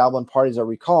 18, the goblin parties are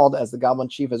recalled as the goblin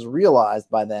chief has realized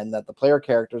by then that the player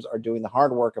characters are doing the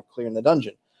hard work of clearing the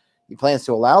dungeon. He plans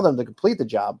to allow them to complete the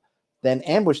job, then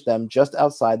ambush them just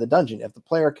outside the dungeon. If the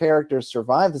player characters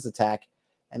survive this attack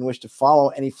and wish to follow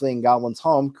any fleeing goblins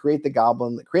home, creating the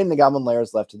goblin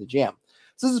lairs left to the GM.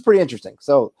 So this is pretty interesting.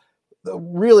 So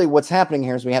really what's happening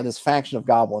here is we have this faction of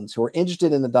goblins who are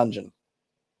interested in the dungeon.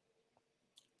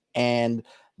 And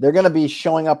they're going to be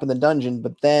showing up in the dungeon,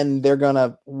 but then they're going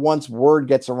to, once word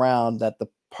gets around that the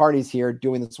party's here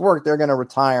doing this work, they're going to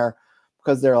retire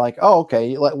because they're like, oh,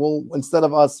 okay, well, instead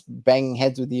of us banging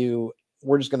heads with you,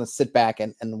 we're just going to sit back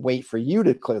and wait for you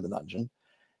to clear the dungeon.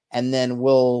 And then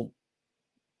we'll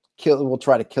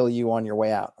try to kill you on your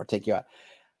way out or take you out.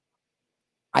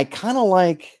 I kind of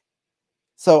like,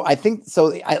 so I think,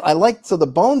 so I like, so the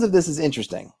bones of this is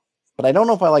interesting, but I don't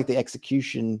know if I like the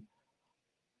execution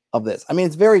of this. I mean,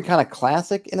 it's very kind of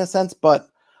classic in a sense, but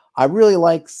I really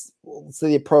like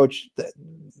the approach that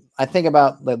I think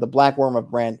about the black worm of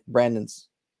Brandon's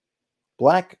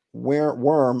Brandonsford,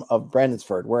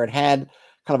 where it had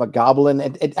kind of a goblin.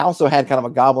 It also had kind of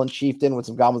a goblin chieftain with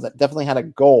some goblins that definitely had a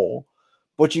goal,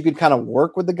 but you could kind of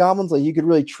work with the goblins. Like you could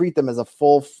really treat them as a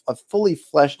fully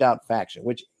fleshed out faction,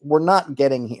 which we're not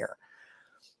getting here.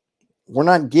 We're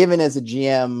not given as a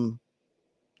GM.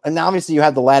 And obviously you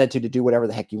have the latitude to do whatever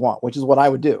the heck you want, which is what I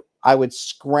would do. I would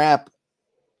scrap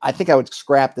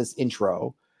this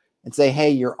intro and say, hey,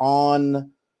 you're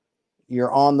on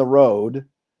the road,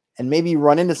 and maybe you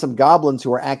run into some goblins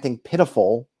who are acting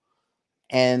pitiful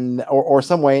and or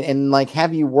some way, and like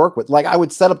have you work with, like I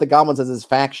would set up the goblins as this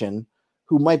faction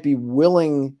who might be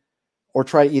willing or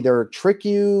try to either trick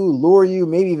you, lure you,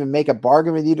 maybe even make a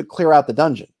bargain with you to clear out the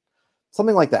dungeon.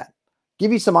 Something like that.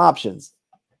 Give you some options.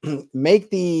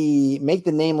 Make the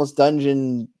Nameless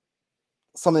Dungeon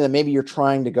something that maybe you're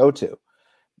trying to go to.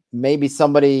 Maybe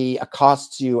somebody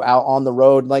accosts you out on the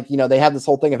road. Like, you know, they have this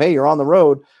whole thing of, hey, you're on the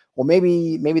road. Well,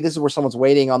 maybe this is where someone's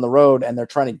waiting on the road and they're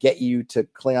trying to get you to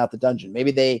clean out the dungeon.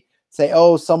 Maybe they say,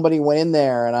 oh, somebody went in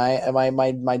there and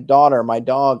my daughter, my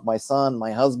dog, my son,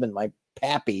 my husband, my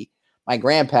pappy, my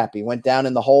grandpappy went down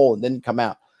in the hole and didn't come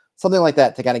out. Something like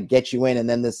that to kind of get you in. And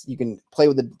then you can play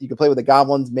with the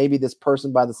goblins. Maybe this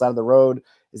person by the side of the road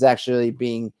is actually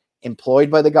being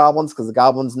employed by the goblins because the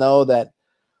goblins know that,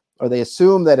 or they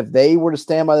assume that if they were to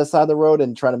stand by the side of the road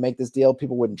and try to make this deal,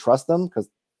 people wouldn't trust them because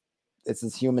it's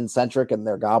this human centric and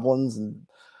they're goblins and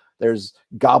there's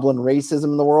goblin racism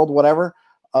in the world, whatever.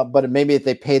 But maybe if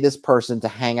they pay this person to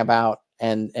hang about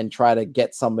and try to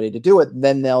get somebody to do it,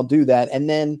 then they'll do that. And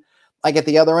then like at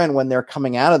the other end, when they're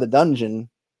coming out of the dungeon,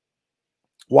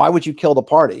 why would you kill the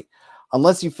party?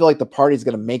 Unless you feel like the party's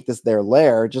going to make this their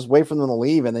lair, just wait for them to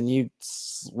leave and then you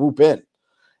swoop in.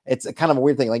 It's a kind of a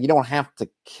weird thing. Like you don't have to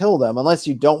kill them unless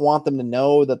you don't want them to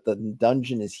know that the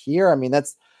dungeon is here. I mean,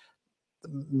 that's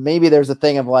maybe there's a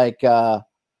thing of like,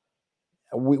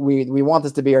 we want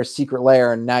this to be our secret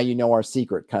lair and now you know our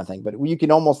secret kind of thing. But you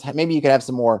can almost, maybe you can have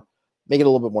some more, make it a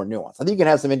little bit more nuanced. I think you can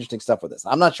have some interesting stuff with this.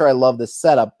 I'm not sure I love this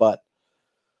setup, but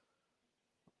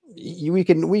we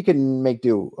can make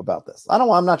do about this.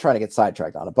 I'm not trying to get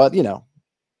sidetracked on it, but you know,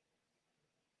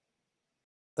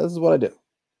 this is what I do.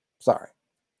 Sorry.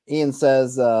 Ian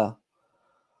says,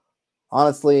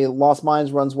 honestly, Lost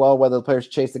Mines runs well whether the players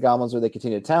chase the goblins or they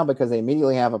continue to town because they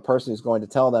immediately have a person who's going to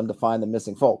tell them to find the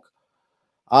missing folk.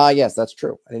 Yes, that's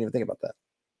true. I didn't even think about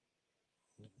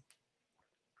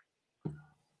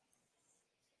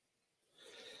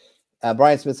that.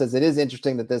 Brian Smith says, it is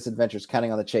interesting that this adventure is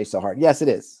counting on the chase so hard. Yes, it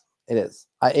is. It is.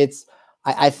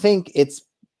 I think it's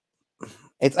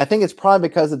I think it's probably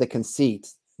because of the conceit.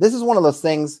 This is one of those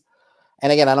things,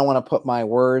 and again, I don't want to put my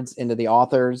words into the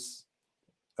authors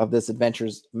of this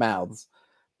adventure's mouths,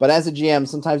 but as a GM,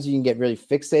 sometimes you can get really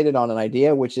fixated on an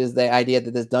idea, which is the idea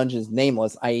that this dungeon is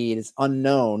nameless, i.e. it is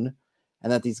unknown,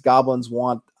 and that these goblins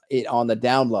want it on the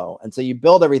down low. And so you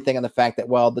build everything on the fact that,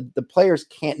 well, the players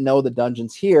can't know the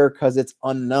dungeon's here because it's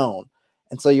unknown.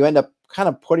 And so you end up kind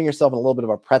of putting yourself in a little bit of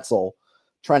a pretzel,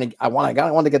 trying to, I want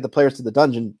to get the players to the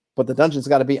dungeon, but the dungeon's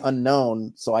got to be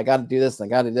unknown. So I got to do this and I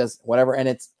got to do this, whatever. And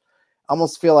it's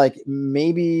almost feel like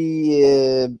maybe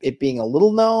it being a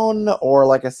little known, or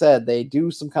like I said, they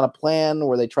do some kind of plan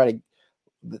where they try to,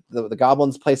 the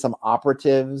goblins play some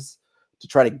operatives to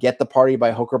try to get the party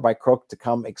by hook or by crook to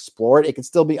come explore it. It can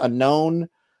still be unknown.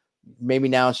 Maybe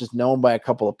now it's just known by a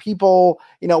couple of people,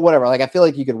 you know, whatever. Like, I feel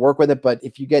like you could work with it, but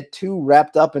if you get too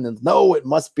wrapped up in it, no, it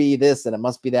must be this and it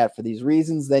must be that for these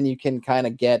reasons, then you can kind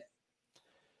of get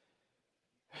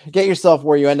yourself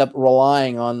where you end up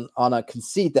relying on a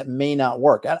conceit that may not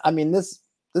work. I mean, this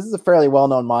is a fairly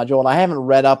well-known module, and I haven't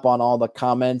read up on all the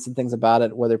comments and things about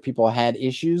it, whether people had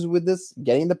issues with this,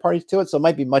 getting the parties to it. So it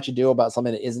might be much ado about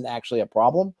something that isn't actually a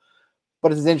problem.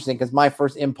 But it's interesting because my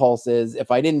first impulse is, if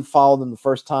I didn't follow them the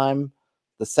first time,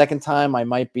 the second time I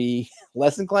might be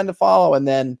less inclined to follow, and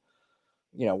then,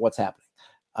 you know, what's happening.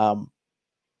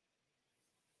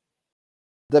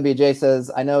 WJ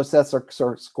says, I know Seth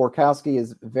Skorkowski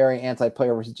is very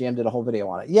anti-player versus GM, did a whole video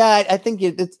on it. Yeah, I think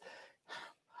it's,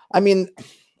 I mean,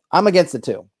 I'm against it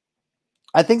too.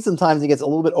 I think sometimes it gets a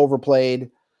little bit overplayed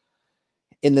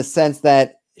in the sense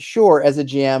that, sure, as a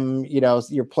GM, you know,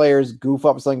 your players goof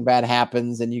up, something bad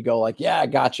happens, and you go like, yeah, I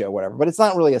gotcha, or whatever. But it's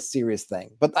not really a serious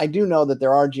thing. But I do know that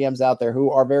there are GMs out there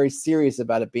who are very serious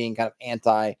about it being kind of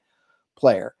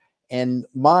anti-player. And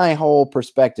my whole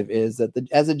perspective is that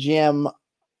as a GM,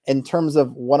 in terms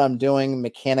of what I'm doing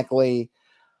mechanically,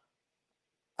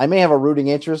 I may have a rooting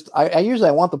interest. I usually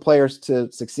want the players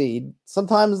to succeed.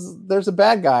 Sometimes there's a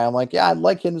bad guy. I'm like, yeah, I'd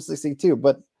like him to succeed too,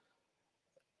 but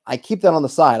I keep that on the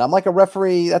side. I'm like a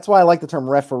referee. That's why I like the term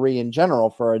referee in general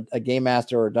for a game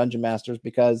master or dungeon masters,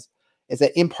 because it's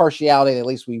that impartiality that at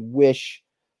least we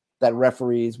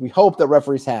hope that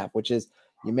referees have, which is,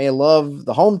 you may love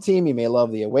the home team, you may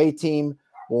love the away team.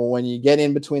 Well, when you get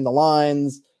in between the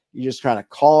lines, you're just trying to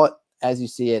call it as you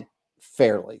see it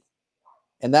fairly.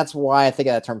 And that's why I think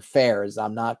of that term fair, is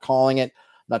I'm not calling it,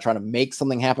 I'm not trying to make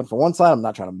something happen for one side, I'm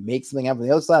not trying to make something happen for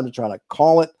the other side, I'm just trying to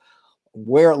call it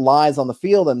where it lies on the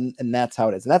field, and that's how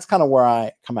it is. And that's kind of where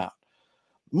I come out.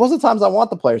 Most of the times I want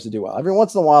the players to do well. Every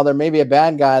once in a while there may be a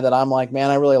bad guy that I'm like, man,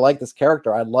 I really like this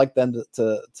character, I'd like them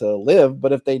to live,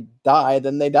 but if they die,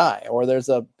 then they die. Or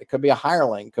it could be a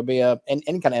hireling, could be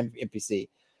any kind of NPC,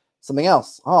 something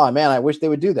else. Oh man, I wish they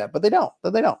would do that, but they don't,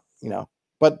 you know.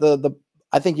 But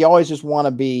I think you always just want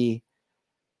to be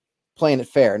playing it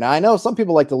fair. Now, I know some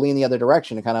people like to lean the other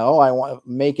direction and kind of, I want to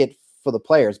make it for the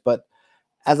players. But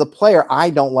as a player, I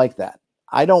don't like that.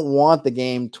 I don't want the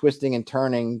game twisting and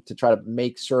turning to try to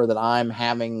make sure that I'm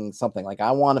having something. Like,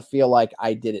 I want to feel like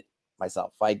I did it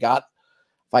myself. If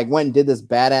I went and did this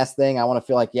badass thing, I want to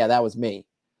feel like, yeah, that was me.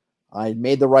 I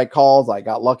made the right calls. I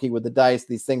got lucky with the dice.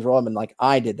 These things roll up, and like,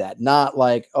 I did that. Not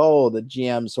like, oh, the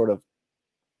GM sort of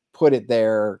put it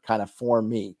there kind of for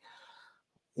me.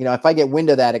 You know, if I get wind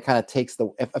of that, it kind of takes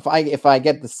if I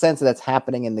get the sense that that's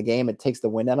happening in the game, it takes the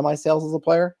wind out of my sails as a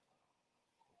player.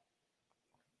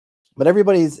 But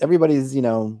everybody's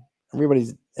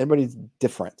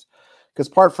different. Because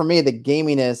part for me, the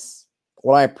gaminess,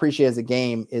 what I appreciate as a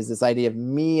game is this idea of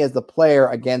me as the player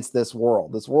against this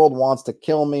world. This world wants to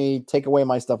kill me, take away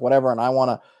my stuff, whatever, and I want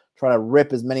to try to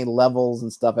rip as many levels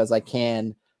and stuff as I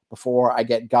can before I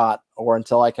get got, or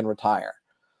until I can retire.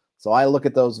 So I look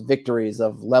at those victories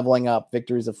of leveling up,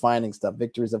 victories of finding stuff,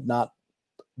 victories of not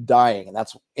dying. And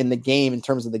that's in the game, in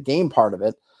terms of the game part of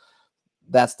it,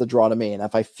 that's the draw to me. And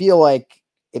if I feel like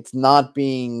it's not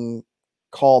being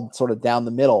called sort of down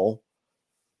the middle,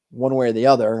 one way or the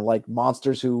other, like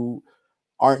monsters who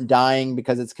aren't dying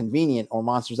because it's convenient, or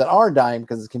monsters that are dying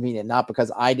because it's convenient, not because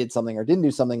I did something or didn't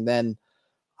do something, then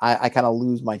I kind of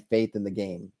lose my faith in the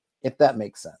game, if that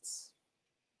makes sense.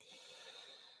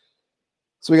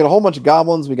 So we got a whole bunch of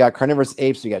goblins. We got carnivorous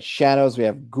apes. We got shadows. We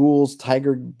have ghouls,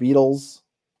 tiger beetles.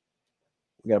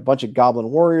 We got a bunch of goblin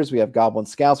warriors. We have goblin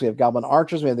scouts. We have goblin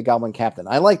archers. We have the goblin captain.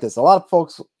 I like this. A lot of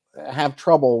folks have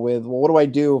trouble with, well, what do I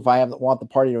do if I want the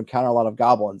party to encounter a lot of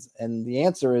goblins? And the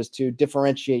answer is to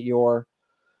differentiate your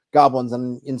goblins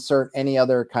and insert any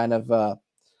other kind of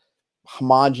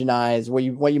homogenize,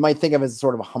 what you might think of as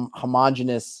sort of a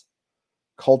homogenous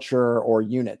culture or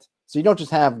unit. So you don't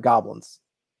just have goblins.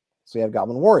 So you have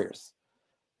goblin warriors.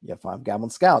 You have 5 goblin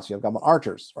scouts. You have goblin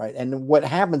archers, right? And what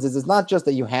happens is it's not just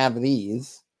that you have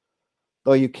these,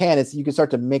 though you can. It's you can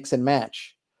start to mix and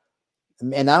match.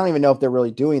 And I don't even know if they're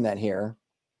really doing that here.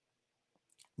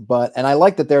 But and I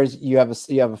like that you have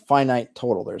a finite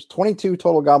total. There's 22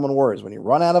 total goblin warriors. When you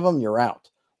run out of them, you're out.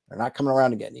 They're not coming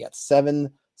around again. You got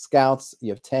 7 scouts,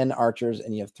 you have 10 archers,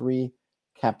 and you have 3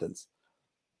 captains.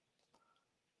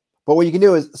 But what you can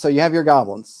do is, so you have your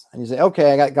goblins, and you say,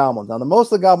 okay, I got goblins. Now,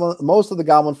 most of the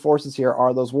goblin forces here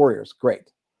are those warriors.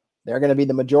 Great. They're going to be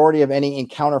the majority of any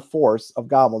encounter force of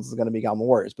goblins is going to be goblin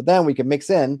warriors. But then we can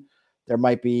mix in. There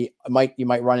you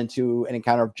might run into an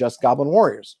encounter of just goblin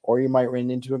warriors, or you might run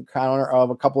into an encounter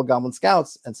of a couple of goblin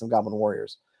scouts and some goblin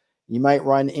warriors. You might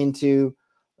run into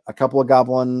a couple of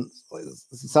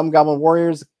some goblin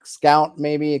warriors, scout,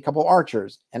 maybe a couple of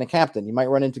archers and a captain. You might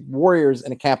run into warriors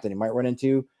and a captain. You might run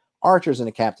into archers and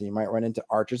a captain. You might run into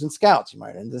archers and scouts. You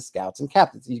might run into scouts and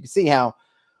captains. You can see how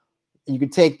you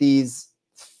could take these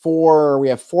we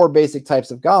have 4 basic types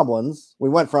of goblins. We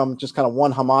went from just kind of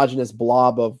one homogeneous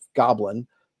blob of goblin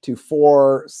to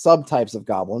 4 subtypes of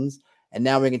goblins. And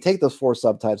now we can take those 4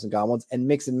 subtypes of goblins and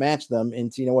mix and match them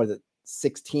into, what is it,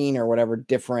 16 or whatever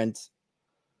different,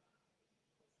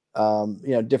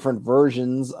 different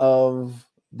versions of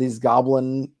these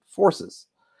goblin forces.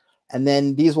 And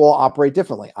then these will operate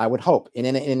differently, I would hope. In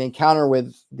an encounter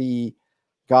with the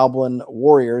goblin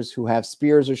warriors who have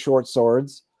spears or short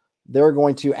swords, they're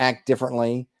going to act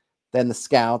differently than the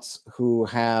scouts who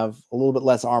have a little bit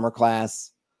less armor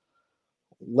class,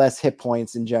 less hit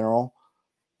points in general.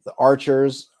 The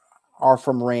archers are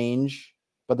from range,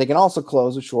 but they can also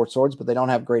close with short swords, but they don't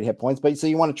have great hit points. But so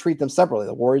you want to treat them separately.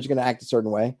 The warriors are going to act a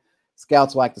certain way.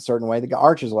 Scouts will act a certain way. The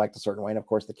archers will act a certain way. And of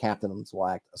course, the captains will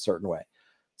act a certain way.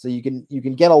 So you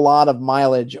can get a lot of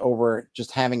mileage over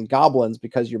just having goblins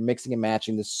because you're mixing and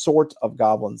matching the sort of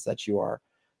goblins that you are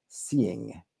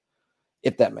seeing,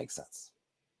 if that makes sense.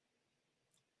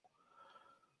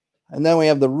 And then we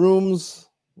have the rooms.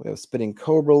 We have Spitting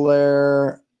Cobra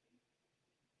Lair.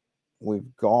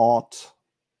 We've got,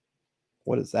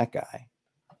 what is that guy?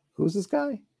 Who's this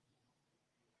guy?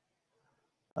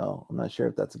 Oh, I'm not sure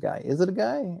if that's a guy. Is it a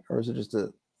guy or is it just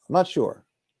I'm not sure.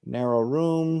 Narrow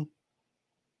room.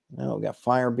 No, we got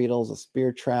fire beetles, a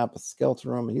spear trap, a skeleton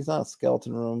room. He's not a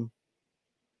skeleton room.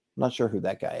 I'm not sure who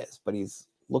that guy is, but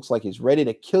looks like he's ready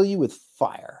to kill you with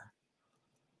fire.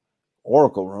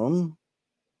 Oracle room.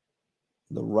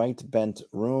 The right bent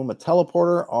room. A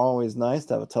teleporter. Always nice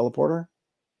to have a teleporter.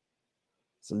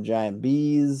 Some giant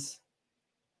bees.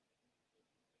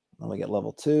 Then we get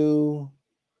level 2.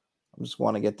 I just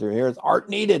want to get through here. It's art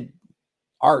needed.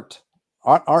 Art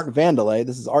Vandalay.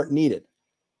 This is art needed.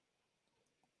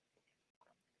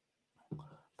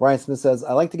 Brian Smith says,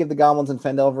 I like to give the goblins in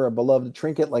Phandelver a beloved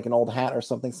trinket like an old hat or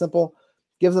something simple.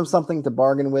 Gives them something to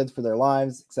bargain with for their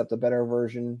lives, except a better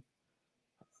version.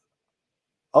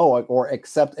 Oh, or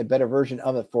accept a better version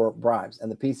of it for bribes.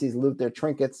 And the PCs loot their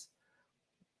trinkets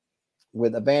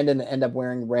with abandon and end up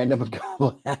wearing random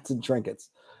goblin hats and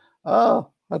trinkets. Oh,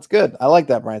 that's good. I like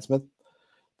that, Brian Smith.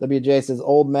 WJ says,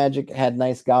 old magic had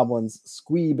nice goblins.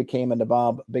 Squee became a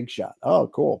Nabob big shot. Oh,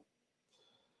 cool.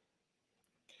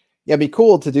 Yeah, it'd be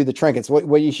cool to do the trinkets.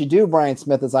 What you should do, Brian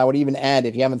Smith, is I would even add,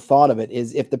 if you haven't thought of it,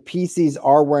 is if the PCs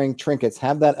are wearing trinkets,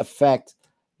 have that affect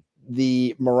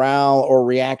the morale or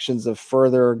reactions of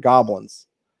further goblins.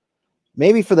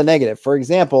 Maybe for the negative. For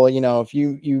example, if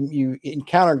you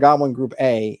encounter Goblin Group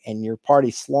A and your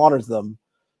party slaughters them,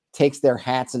 takes their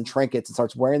hats and trinkets and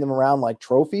starts wearing them around like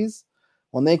trophies,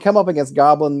 when they come up against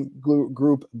Goblin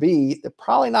Group B, they're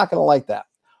probably not going to like that.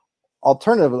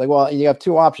 Alternatively, well, you have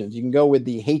 2 options. You can go with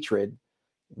the hatred.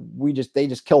 They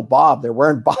just killed Bob. They're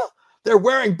wearing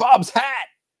Bob's hat,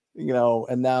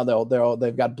 and now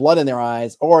they've got blood in their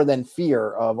eyes, or then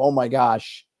fear of, oh my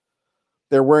gosh,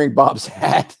 they're wearing Bob's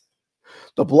hat.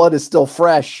 The blood is still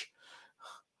fresh.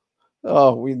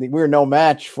 Oh, we're no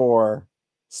match for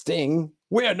Sting.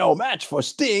 We're no match for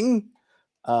Sting.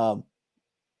 But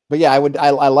yeah, I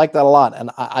like that a lot. And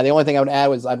the only thing I would add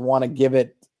was I'd want to give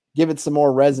it some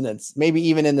more resonance, maybe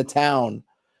even in the town.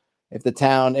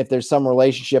 If there's some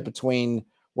relationship between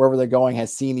wherever they're going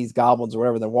has seen these goblins or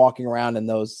whatever, they're walking around in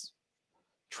those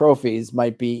trophies,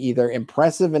 might be either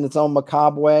impressive in its own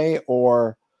macabre way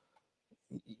or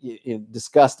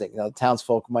disgusting. The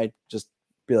townsfolk might just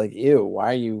be like, ew,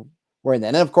 why are you wearing that?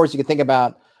 And then, of course, you can think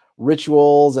about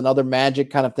rituals and other magic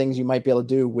kind of things you might be able to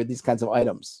do with these kinds of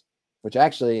items, which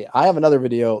actually I have another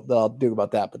video that I'll do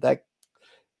about that, but that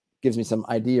gives me some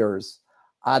ideas.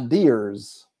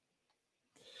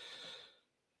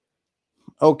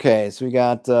 Okay,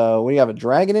 so we have a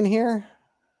dragon in here.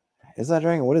 Is that a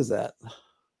dragon? What is that?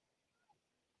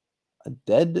 a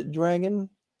dead dragon.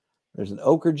 There's an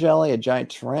ochre jelly, a giant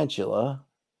tarantula.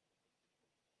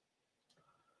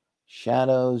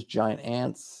 Shadows, giant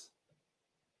ants.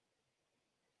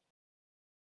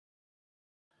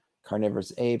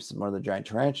 Carnivorous apes, some more of the giant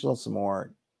tarantula, some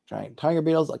more giant tiger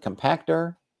beetles, a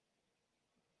compactor.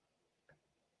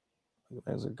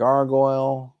 There's a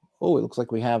gargoyle. Oh, it looks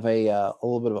like we have a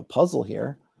little bit of a puzzle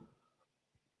here.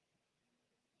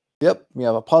 Yep, we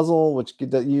have a puzzle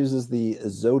that uses the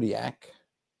zodiac.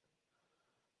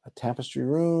 A tapestry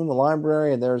room, a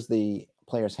library, and there's the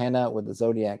player's handout with the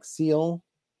zodiac seal.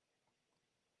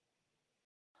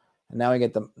 And now we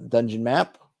get the dungeon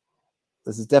map.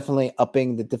 This is definitely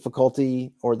upping the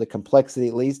difficulty or the complexity,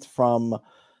 at least, from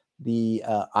the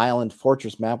island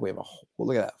fortress map. We have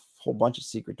look at that, whole bunch of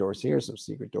secret doors here. Some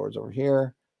secret doors over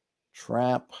here.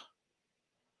 Trap.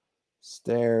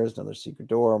 Stairs, another secret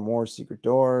door, more secret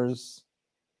doors.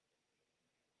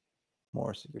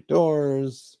 More secret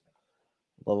doors.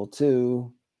 Level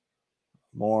 2.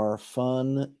 More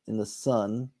fun in the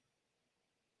sun.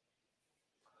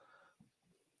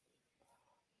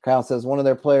 Kyle says one of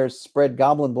their players spread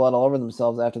goblin blood all over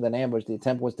themselves after that ambush. The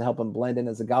attempt was to help him blend in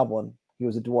as a goblin. He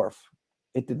was a dwarf.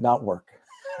 It did not work.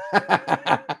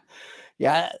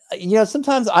 Yeah,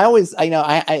 sometimes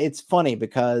it's funny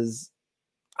because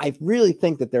I really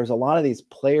think that there's a lot of these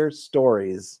player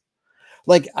stories.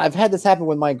 Like I've had this happen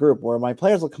with my group where my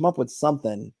players will come up with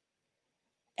something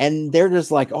and they're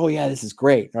just like, oh yeah, this is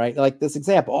great, right? Like this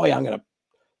example, oh yeah, I'm going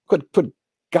to put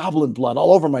goblin blood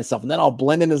all over myself and then I'll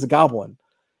blend in as a goblin.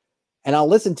 And I'll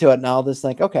listen to it and I'll just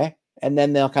think, okay. And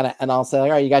then and I'll say, all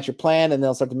right, you got your plan. And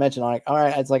they'll start to mention, like, all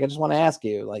right, it's like, I just want to ask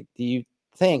you, like, do you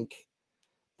think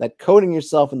that coating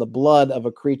yourself in the blood of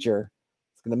a creature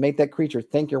is going to make that creature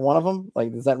think you're one of them?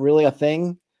 Like, is that really a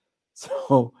thing?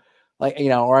 So, like,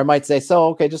 or I might say, so,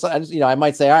 okay, I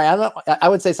might say, all right, I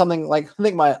would say something like, I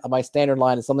think my standard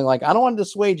line is something like, I don't want to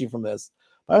dissuade you from this,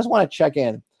 but I just want to check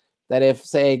in that if,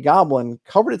 say, a goblin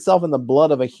covered itself in the blood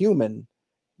of a human,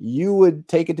 you would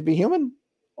take it to be human?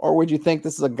 Or would you think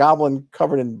this is a goblin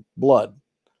covered in blood?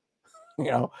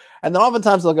 And then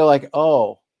oftentimes they'll go like,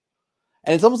 oh,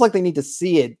 and it's almost like they need to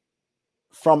see it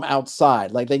from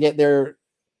outside. Like they're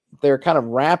kind of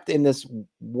wrapped in this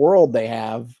world they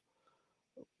have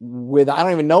with, I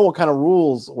don't even know what kind of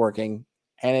rules working.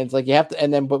 And it's like you have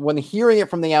to, but when hearing it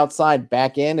from the outside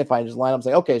back in, if I just line up and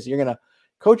say, okay, so you're going to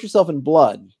coat yourself in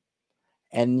blood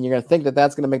and you're going to think that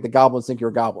that's going to make the goblins think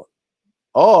you're a goblin.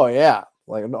 Oh yeah.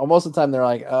 Like most of the time they're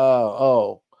like,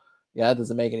 oh, yeah, that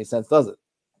doesn't make any sense, does it?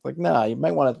 Like, no, you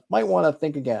might want to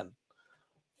think again.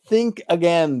 Think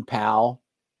again, pal.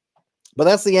 But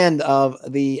that's the end of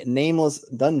the Nameless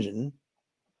Dungeon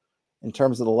in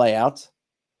terms of the layout.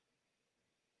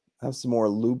 I have some more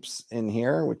loops in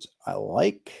here, which I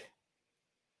like.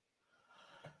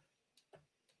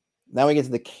 Now we get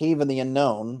to the Cave of the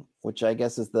Unknown, which I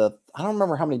guess is I don't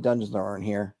remember how many dungeons there are in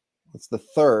here. It's the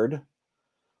third.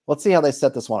 Let's see how they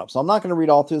set this one up. So I'm not going to read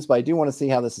all through this, but I do want to see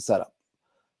how this is set up.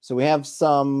 So we have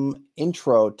some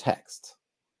intro text.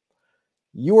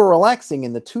 You are relaxing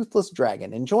in the Toothless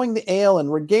Dragon, enjoying the ale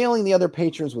and regaling the other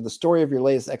patrons with the story of your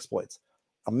latest exploits.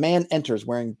 A man enters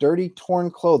wearing dirty, torn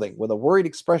clothing with a worried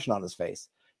expression on his face.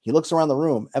 He looks around the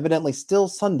room, evidently still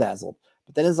sun-dazzled,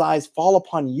 but then his eyes fall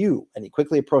upon you, and he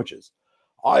quickly approaches.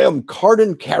 I am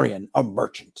Carden Carrion, a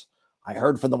merchant. I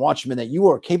heard from the watchman that you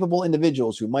are capable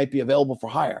individuals who might be available for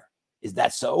hire. Is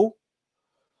that so?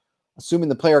 Assuming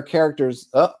the player characters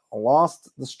lost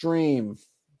the stream.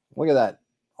 Look at that.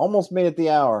 Almost made it the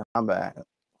hour. I'm back.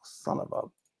 Son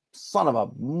of a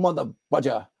mother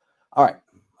budger. All right.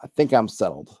 I think I'm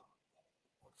settled.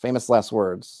 Famous last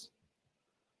words.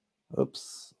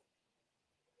 Oops.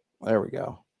 There we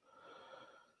go.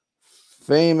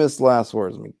 Famous last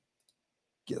words. Let me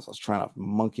guess I was trying to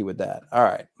monkey with that. All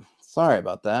right. Sorry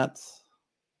about that.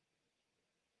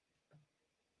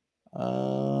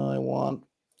 I want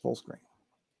full screen.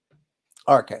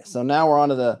 Okay, so now we're on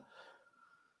to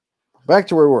back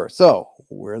to where we were. So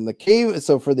we're in the cave.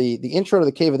 So for the intro to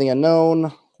the Cave of the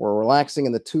Unknown, we're relaxing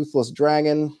in the Toothless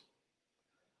Dragon.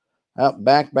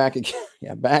 Back again.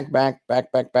 Yeah, back.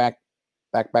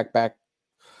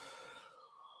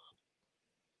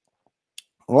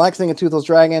 Relaxing a Toothless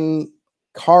Dragon.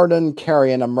 Carden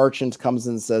Carrion, a merchant, comes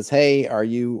in and says, hey, are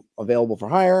you available for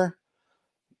hire?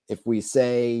 If we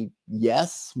say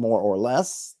yes, more or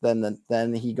less,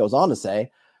 then he goes on to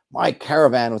say, my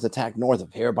caravan was attacked north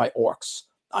of here by orcs.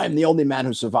 I am the only man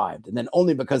who survived, and then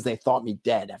only because they thought me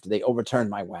dead after they overturned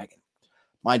my wagon.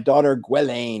 My daughter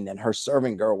Gwellaine and her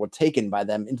serving girl were taken by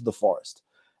them into the forest.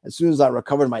 As soon as I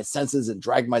recovered my senses and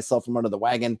dragged myself from under the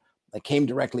wagon, I came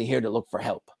directly here to look for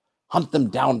help. Hunt them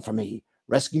down for me.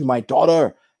 Rescue my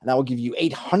daughter, and I will give you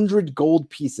 800 gold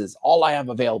pieces, all I have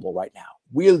available right now.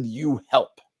 Will you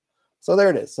help? So there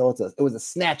it is. So it was a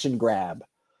snatch and grab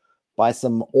by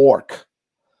some orc.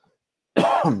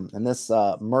 And this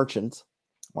merchant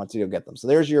wants you to go get them. So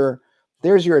there's your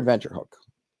adventure hook.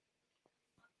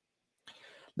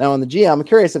 Now, on the GM, I'm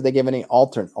curious if they give any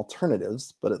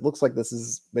alternatives, but it looks like this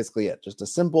is basically it. Just a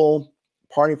simple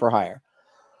party for hire.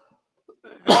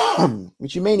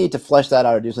 Which you may need to flesh that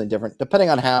out or do something different, depending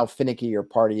on how finicky your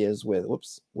party is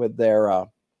with their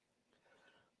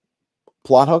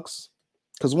plot hooks.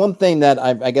 Because one thing that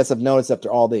I guess I've noticed after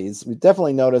all these, we've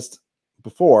definitely noticed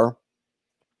before,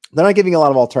 they're not giving a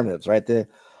lot of alternatives, right? The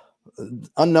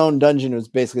unknown dungeon was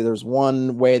basically there's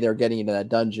one way they're getting into that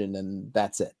dungeon, and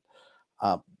that's it.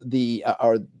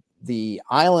 The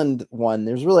island one,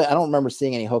 there's really, I don't remember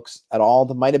seeing any hooks at all.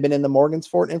 That might have been in the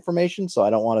Morgansfort information, so I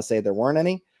don't want to say there weren't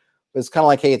any. But it's kind of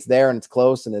like, hey, it's there and it's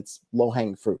close and it's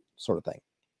low-hanging fruit sort of thing.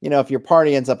 You know, if your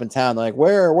party ends up in town, they're like,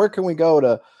 where can we go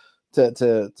to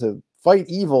fight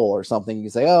evil or something? You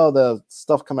say, oh, the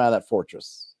stuff coming out of that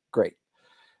fortress. Great.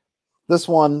 This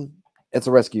one, it's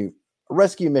a rescue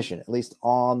mission, at least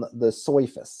on the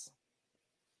surface.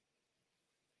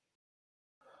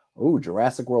 Ooh,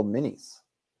 Jurassic World minis.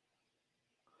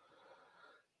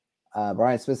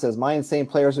 Brian Smith says, my insane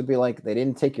players would be like, they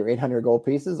didn't take your 800 gold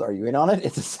pieces. Are you in on it?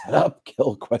 It's a setup,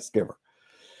 kill quest giver.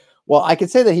 Well, I could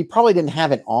say that he probably didn't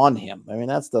have it on him. I mean,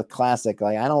 that's the classic.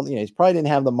 Like, he probably didn't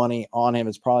have the money on him.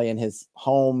 It's probably in his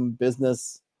home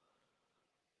business.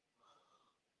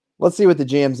 Let's see what the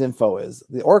GM's info is.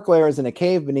 The orc lair is in a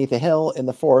cave beneath a hill in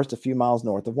the forest a few miles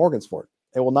north of Morgansfort.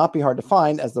 It will not be hard to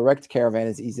find, as the wrecked caravan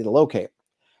is easy to locate.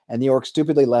 And the orcs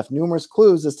stupidly left numerous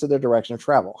clues as to their direction of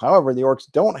travel. However, the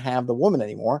orcs don't have the woman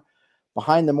anymore.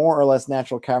 Behind the more or less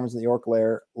natural caverns in the orc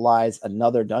lair lies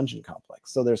another dungeon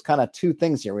complex. So there's kind of two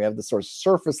things here. We have the sort of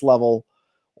surface level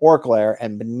orc lair,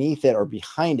 and beneath it or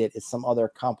behind it is some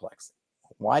other complex.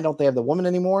 Why don't they have the woman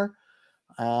anymore?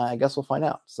 I guess we'll find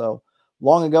out. So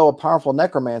long ago, a powerful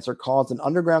necromancer caused an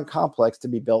underground complex to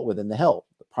be built within the hill.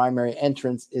 The primary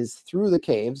entrance is through the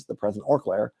caves, the present orc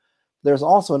lair. There's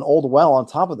also an old well on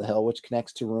top of the hill, which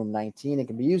connects to room 19 and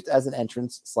can be used as an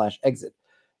entrance/exit.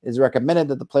 It is recommended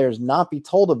that the players not be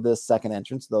told of this second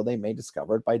entrance, though they may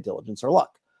discover it by diligence or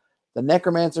luck. The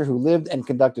necromancer who lived and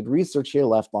conducted research here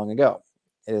left long ago.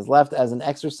 It is left as an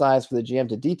exercise for the GM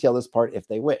to detail this part if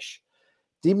they wish.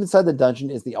 Deep inside the dungeon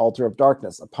is the Altar of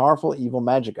Darkness, a powerful evil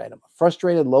magic item. A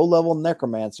frustrated low-level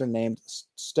necromancer named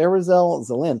Sterizel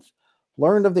Zalinth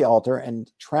learned of the altar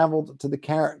and traveled to the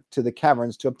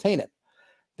caverns to obtain it.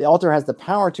 The altar has the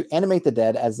power to animate the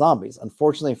dead as zombies.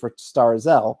 Unfortunately for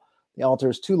Sterizel, the altar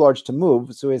is too large to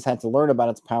move, so he has had to learn about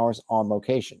its powers on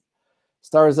location.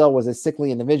 Sterizel was a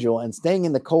sickly individual, and staying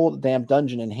in the cold, damp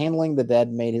dungeon and handling the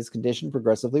dead made his condition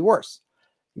progressively worse.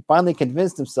 He finally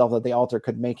convinced himself that the altar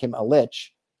could make him a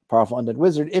lich, a powerful undead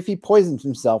wizard, if he poisoned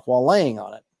himself while laying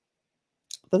on it.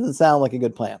 Doesn't sound like a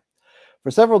good plan. For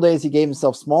several days, he gave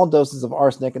himself small doses of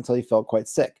arsenic until he felt quite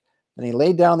sick. Then he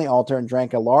laid down on the altar and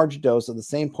drank a large dose of the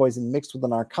same poison mixed with a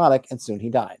narcotic, and soon he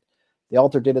died. The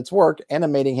altar did its work,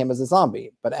 animating him as a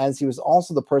zombie, but as he was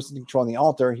also the person controlling the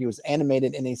altar, he was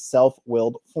animated in a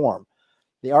self-willed form.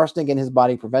 The arsenic in his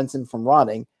body prevents him from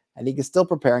rotting, and he can still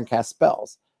prepare and cast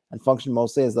spells, and function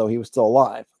mostly as though he was still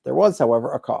alive. There was,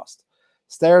 however, a cost.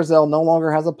 Sterizel no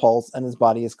longer has a pulse, and his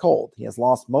body is cold. He has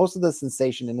lost most of the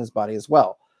sensation in his body as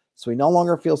well, so he no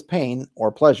longer feels pain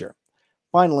or pleasure.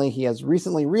 Finally, he has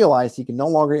recently realized he can no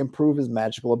longer improve his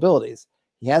magical abilities.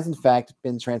 He has, in fact,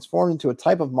 been transformed into a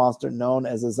type of monster known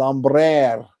as a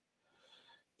zombrere.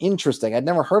 Interesting. I'd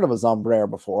never heard of a zombrere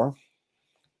before.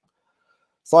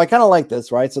 So I kind of like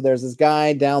this, right? So there's this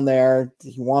guy down there.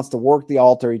 He wants to work the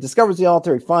altar. He discovers the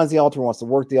altar. He finds the altar, wants to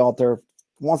work the altar,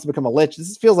 wants to become a lich.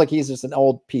 This feels like he's just an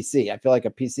old PC. I feel like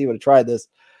a PC would have tried this.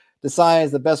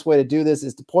 Decides the best way to do this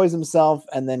is to poison himself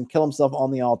and then kill himself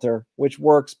on the altar, which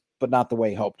works, but not the way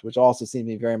he hoped, which also seemed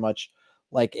to be very much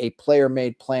like a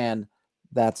player-made plan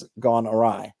that's gone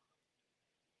awry.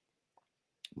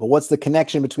 But what's the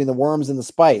connection between the worms and the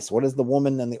spice? What does the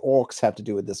woman and the orcs have to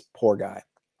do with this poor guy?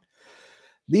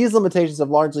 These limitations have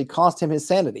largely cost him his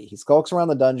sanity. He skulks around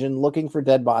the dungeon looking for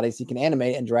dead bodies he can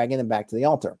animate and dragging them back to the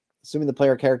altar. Assuming the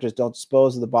player characters don't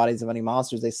dispose of the bodies of any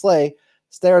monsters they slay,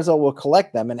 Sterizel will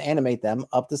collect them and animate them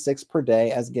up to 6 per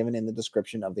day as given in the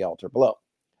description of the altar below.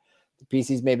 The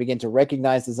PCs may begin to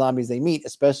recognize the zombies they meet,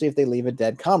 especially if they leave a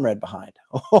dead comrade behind.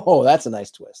 Oh, that's a nice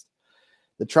twist.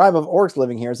 The tribe of orcs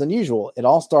living here is unusual. It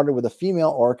all started with a female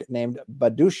orc named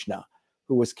Badushna,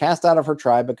 who was cast out of her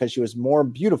tribe because she was more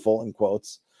beautiful, in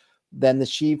quotes, than the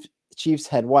chief chief's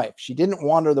head wife. She didn't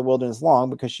wander the wilderness long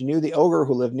because she knew the ogre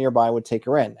who lived nearby would take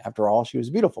her in. After all, she was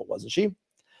beautiful, wasn't she?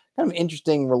 Kind of an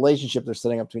interesting relationship they're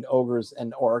setting up between ogres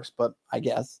and orcs, but I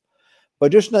guess.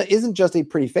 Badushna isn't just a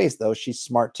pretty face, though. She's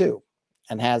smart, too,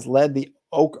 and has led the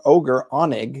ogre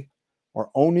Onig, or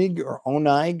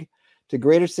Onig, to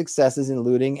greater successes in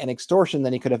looting and extortion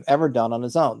than he could have ever done on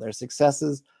his own. Their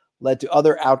successes led to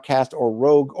other outcast or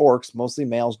rogue orcs, mostly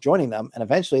males, joining them, and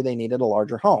eventually they needed a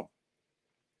larger home.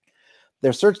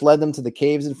 Their search led them to the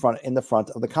caves in the front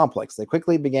of the complex. They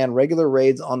quickly began regular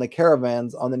raids on the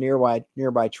caravans on the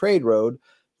nearby trade road,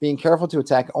 being careful to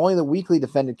attack only the weakly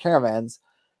defended caravans,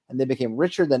 and they became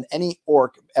richer than any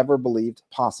orc ever believed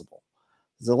possible.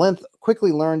 Zalinth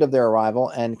quickly learned of their arrival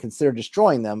and considered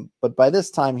destroying them, but by this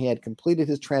time he had completed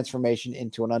his transformation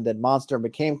into an undead monster and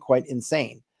became quite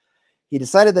insane. He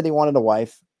decided that he wanted a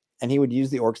wife, and he would use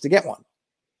the orcs to get one.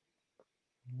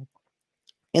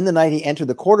 In the night, he entered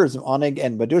the quarters of Onig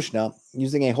and Badushna,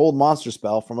 using a hold monster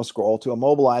spell from a scroll to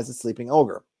immobilize the sleeping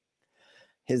ogre.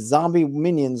 His zombie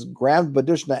minions grabbed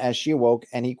Badushna as she awoke,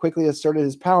 and he quickly asserted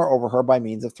his power over her by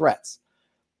means of threats.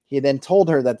 He then told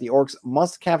her that the orcs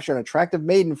must capture an attractive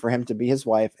maiden for him to be his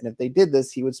wife, and if they did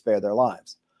this, he would spare their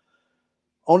lives.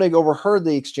 Onig overheard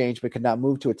the exchange but could not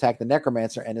move to attack the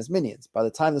necromancer and his minions. By the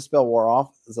time the spell wore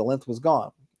off, Zalinth was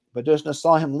gone. Badushna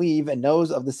saw him leave and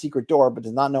knows of the secret door, but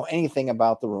does not know anything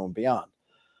about the room beyond.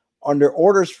 Under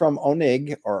orders from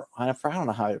Onig, or I don't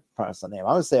know how to pronounce the name,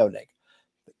 I would say Onig,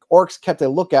 the orcs kept a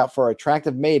lookout for an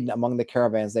attractive maiden among the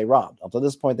caravans they robbed. Up to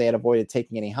this point, they had avoided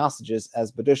taking any hostages,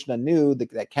 as Badushna knew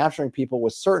that capturing people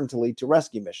was certain to lead to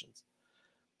rescue missions.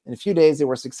 In a few days, they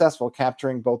were successful,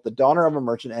 capturing both the daughter of a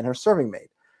merchant and her serving maid.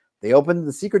 They opened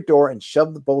the secret door and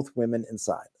shoved both women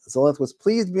inside. Zalinth was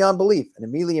pleased beyond belief and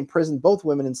immediately imprisoned both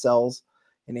women in cells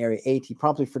in Area 8. He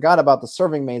promptly forgot about the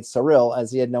serving maid Cyril,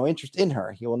 as he had no interest in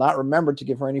her. He will not remember to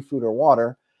give her any food or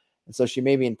water, and so she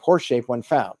may be in poor shape when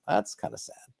found. That's kind of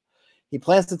sad. He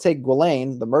plans to take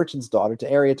Gwelaine, the merchant's daughter,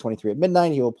 to Area 23 at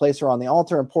midnight. He will place her on the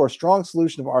altar and pour a strong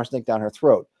solution of arsenic down her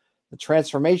throat. The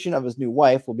transformation of his new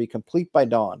wife will be complete by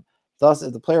dawn. Thus,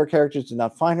 if the player characters do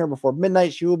not find her before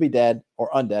midnight, she will be dead or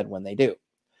undead when they do.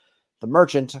 The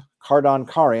merchant, Cardon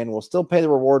Karian, will still pay the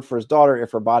reward for his daughter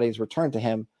if her body is returned to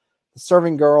him. The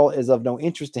serving girl is of no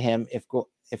interest to him if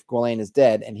Gwelaine is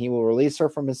dead, and he will release her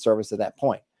from his service at that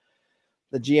point.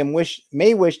 The GM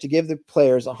may wish to give the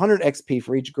players 100 XP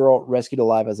for each girl rescued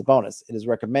alive as a bonus. It is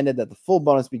recommended that the full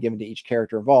bonus be given to each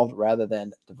character involved rather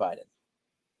than divided.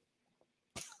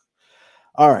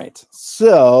 All right,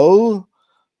 so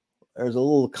there's a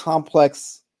little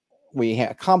complex. We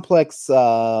have a complex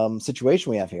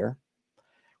situation we have here.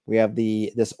 We have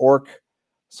this orc,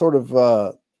 sort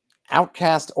of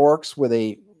outcast orcs with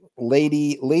a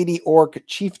lady orc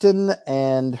chieftain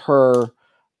and her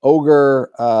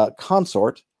ogre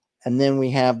consort, and then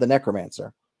we have the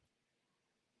necromancer.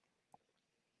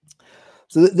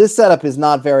 So this setup is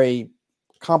not very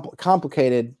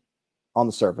complicated on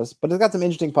the surface, but it's got some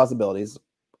interesting possibilities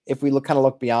if we kind of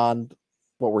look beyond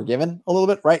what we're given a little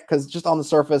bit, right? Because just on the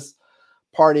surface,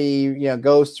 party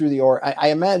goes through the orc. I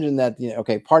imagine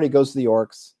that party goes to the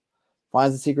orcs,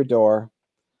 finds the secret door,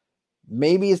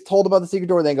 maybe is told about the secret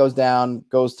door, then goes down,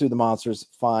 goes through the monsters,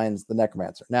 finds the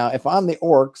necromancer. Now, if I'm the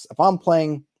orcs, if I'm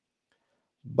playing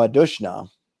Badushna,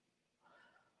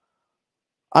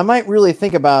 I might really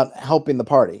think about helping the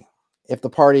party if the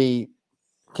party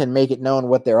can make it known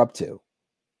what they're up to,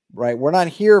 right? We're not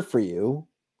here for you.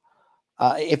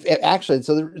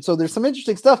 So there's some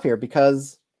interesting stuff here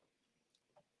because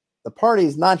the party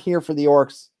is not here for the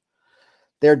orcs.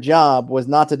 Their job was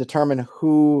not to determine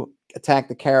who attacked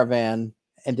the caravan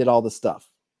and did all this stuff,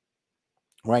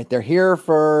 right? They're here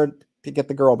to get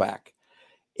the girl back.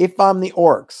 If I'm the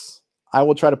orcs, I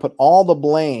will try to put all the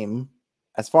blame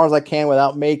as far as I can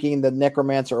without making the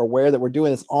necromancer aware that we're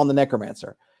doing this on the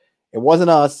necromancer. It wasn't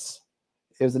us.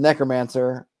 It was the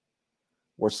necromancer.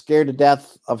 We're scared to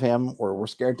death of him, or we're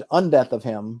scared to undeath of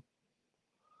him.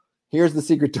 Here's the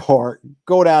secret door.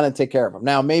 Go down and take care of him.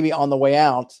 Now, maybe on the way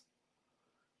out,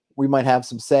 we might have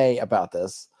some say about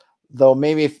this. Though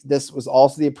maybe if this was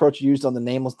also the approach used on the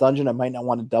Nameless Dungeon, I might not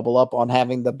want to double up on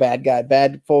having the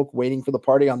bad folk waiting for the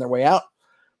party on their way out.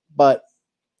 But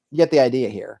you get the idea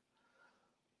here.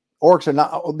 Orcs are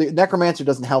not, the necromancer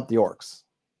doesn't help the orcs.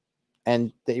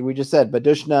 And we just said,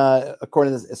 Badushna,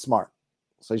 according to this, is smart.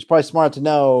 So he's probably smart to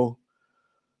know,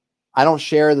 I don't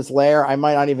share this lair. I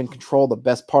might not even control the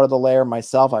best part of the lair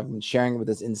myself. I've been sharing it with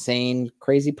this insane,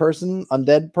 crazy person,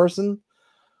 undead person.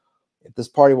 If this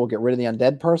party will get rid of the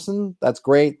undead person, that's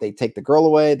great. They take the girl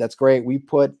away. That's great. We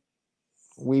put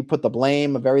we put the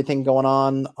blame of everything going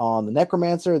on the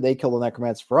necromancer. They kill the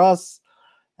necromancer for us.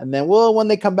 And then when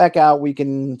they come back out, we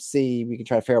can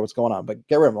try to figure out what's going on, but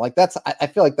get rid of them. Like I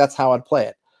feel like that's how I'd play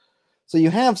it. So you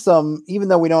have some, even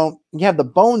though you have the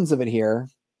bones of it here,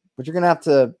 but you're going to have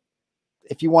to,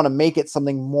 if you want to make it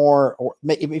something more, or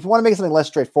if you want to make it something less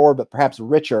straightforward, but perhaps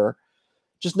richer,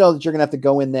 just know that you're going to have to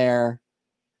go in there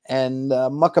and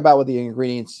muck about with the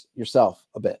ingredients yourself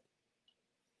a bit.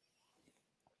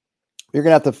 You're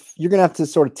going to have to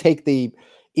sort of take the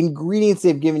ingredients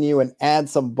they've given you and add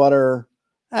some butter,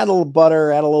 add a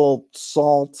little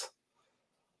salt,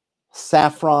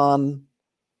 saffron,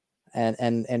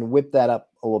 and whip that up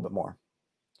a little bit more.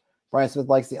 Brian Smith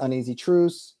likes the uneasy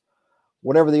truce.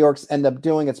 Whatever the orcs end up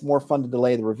doing, it's more fun to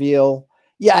delay the reveal.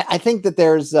 Yeah, I think that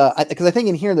there's because I think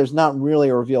in here there's not really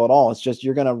a reveal at all. It's just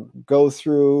you're gonna go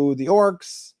through the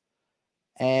orcs,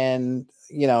 and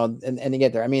and you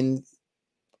get there. I mean,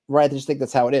 right? I just think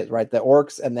that's how it is, right? The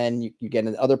orcs, and then you get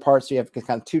into other parts. So you have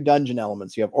kind of two dungeon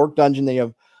elements. You have orc dungeon, then you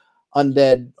have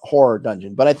undead horror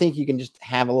dungeon. But I think you can just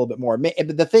have a little bit more.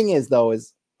 But the thing is, though,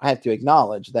 is I have to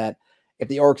acknowledge that if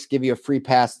the orcs give you a free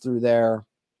pass through their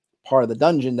part of the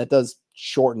dungeon, that does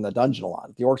shorten the dungeon a lot.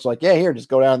 If the orcs are like, yeah, here, just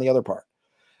go down the other part,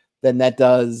 then that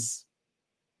does,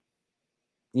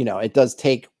 it does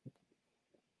take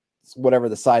whatever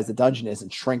the size of the dungeon is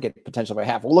and shrink it potentially by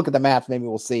half. We'll look at the maps. Maybe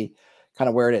we'll see kind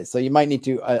of where it is. So you might need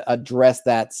to address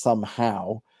that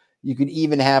somehow. You could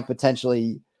even have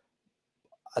potentially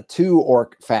two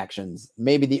orc factions.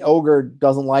 Maybe the ogre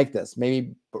doesn't like this.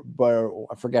 Maybe, but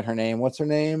I forget her name. What's her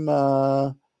name?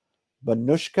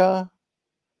 Banushka.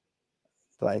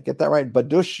 Did I get that right?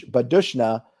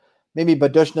 Badushna. Maybe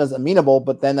Badushna's amenable,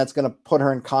 but then that's going to put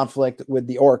her in conflict with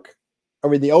the orc or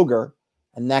with the ogre,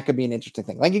 and that could be an interesting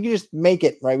thing. Like you can just make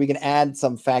it right. We can add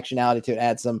some factionality to it,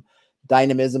 add some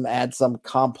dynamism, add some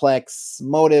complex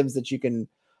motives that you can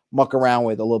muck around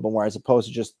with a little bit more, as opposed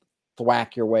to just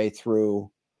thwack your way through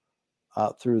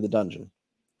the dungeon.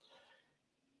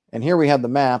 And here we have the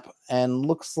map, and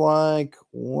looks like,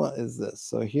 what is this?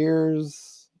 So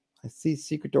I see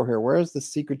secret door here. Where's the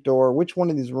secret door? Which one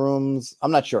of these rooms?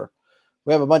 I'm not sure.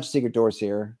 We have a bunch of secret doors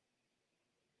here.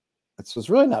 So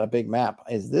it's really not a big map.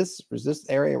 Is this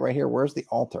area right here? Where's the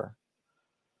altar?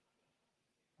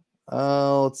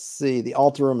 Let's see. The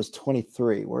altar room is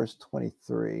 23. Where's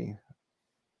 23?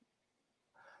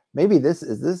 Maybe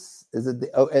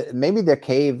maybe the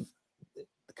cave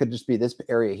could just be this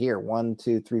area here. 1,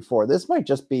 2, 3, 4. This might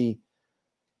just be,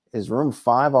 is room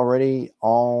 5 already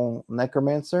all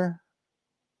necromancer?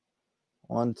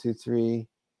 1, 2, 3,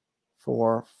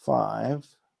 4, 5.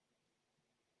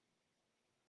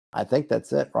 I think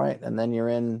that's it, right? And then you're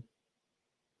in.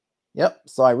 Yep.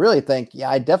 So I really think, yeah,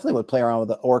 I definitely would play around with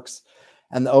the orcs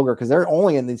and the ogre, because they're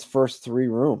only in these first 3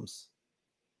 rooms.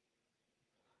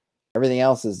 Everything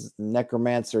else is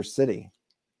Necromancer City.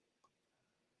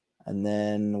 And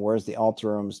then where's the altar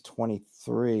rooms?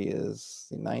 23 is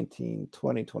 19,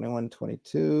 20, 21,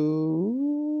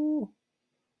 22.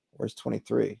 Where's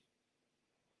 23?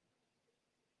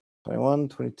 21,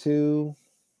 22.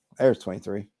 There's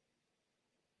 23.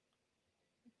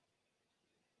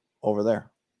 Over there.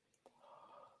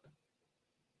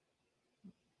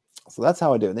 So that's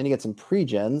how I do it. Then you get some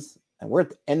pre-gens, and we're at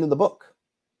the end of the book.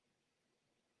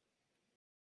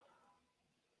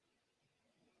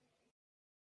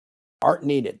 Art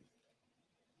needed.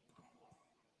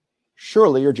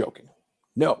 Surely you're joking.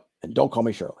 No, and don't call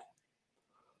me Shirley.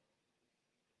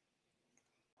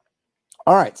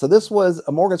 All right, so this was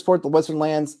a Morgansfort, the Western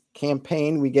Lands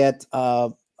campaign. We get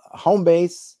home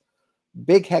base,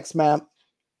 big hex map,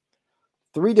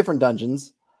 3 different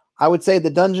dungeons. I would say the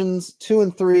dungeons 2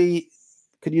 and 3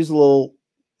 could use a little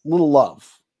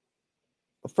love.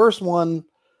 The first one,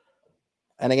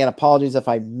 and again, apologies if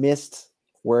I missed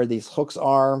where these hooks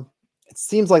are. It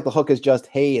seems like the hook is just,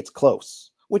 hey, it's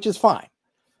close, which is fine.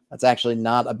 That's actually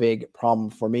not a big problem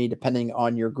for me, depending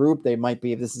on your group. They might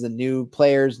be, if this is a new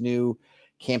players, new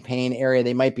campaign area,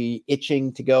 they might be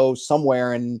itching to go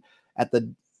somewhere, and at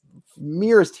the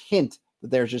merest hint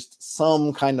that there's just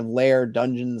some kind of lair,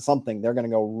 dungeon, something, they're going to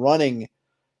go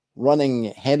running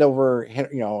head over head,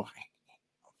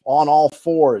 on all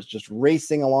fours, just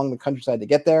racing along the countryside to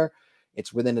get there.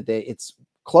 It's within a day. It's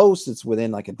close. It's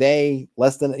within like a day,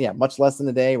 much less than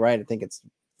a day, right? I think it's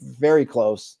very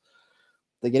close.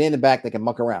 They get in the back, they can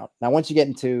muck around. Now, once you get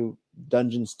into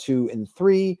dungeons 2 and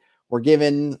 3, we're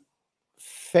given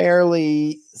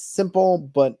fairly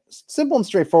simple and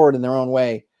straightforward in their own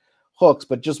way hooks,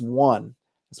 but just one.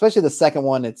 Especially the second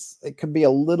one, it could be a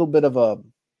little bit of a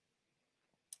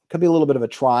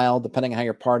trial, depending on how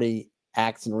your party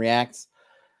acts and reacts.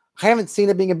 I haven't seen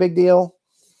it being a big deal.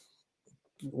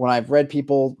 When I've read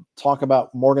people talk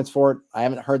about Morgansfort, I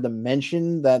haven't heard them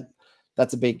mention that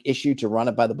that's a big issue to run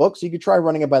it by the book. So you could try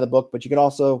running it by the book, but you could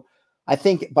also, I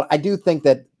do think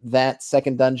that that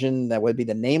second dungeon, that would be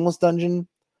the Nameless Dungeon,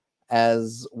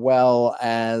 as well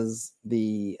as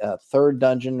the third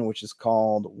dungeon, which is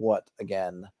called what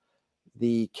again?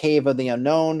 The Cave of the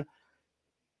Unknown.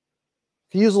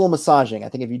 If you use a little massaging, I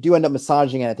think if you do end up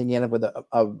massaging it, I think you end up with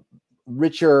a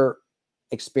richer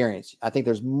experience. I think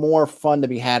there's more fun to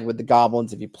be had with the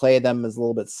goblins if you play them as a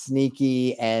little bit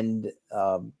sneaky and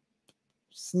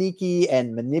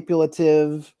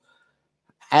manipulative.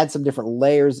 Add some different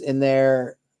layers in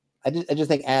there. I just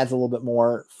think adds a little bit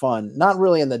more fun. Not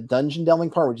really in the dungeon delving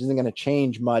part, which isn't going to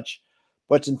change much,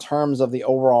 but in terms of the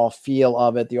overall feel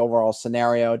of it, the overall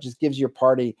scenario, it just gives your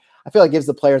party, I feel like it gives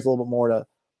the players a little bit more to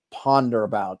ponder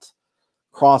about.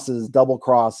 Crosses, double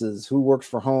crosses, who works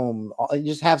for whom. You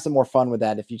just have some more fun with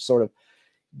that if you sort of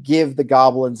give the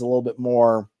goblins a little bit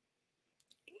more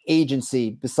agency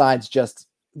besides just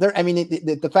there. I mean,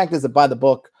 the fact is that by the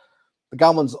book, the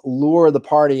goblins lure the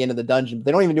party into the dungeon, but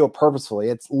they don't even do it purposefully.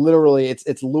 It's literally,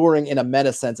 it's luring in a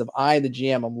meta sense of I, the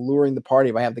GM, I'm luring the party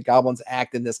if I have the goblins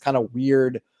act in this kind of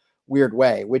weird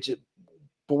way,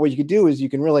 but what you could do is you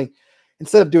can really,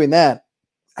 instead of doing that,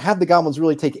 have the goblins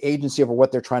really take agency over what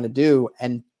they're trying to do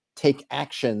and take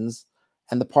actions,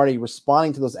 and the party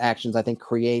responding to those actions, I think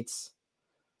creates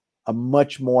a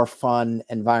much more fun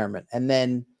environment. And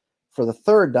then for the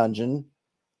third dungeon,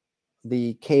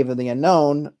 the Cave of the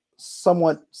Unknown,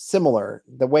 somewhat similar.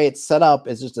 The way it's set up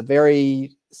is just a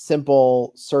very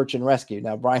simple search and rescue.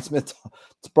 Now, Brian Smith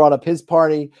brought up his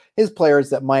party, his players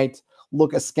that might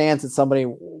look askance at somebody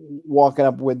walking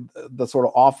up with the sort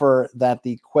of offer that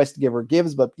the quest giver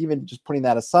gives. But even just putting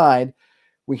that aside,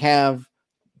 we have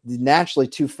naturally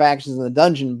two factions in the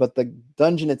dungeon, but the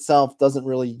dungeon itself doesn't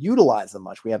really utilize them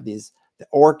much. We have the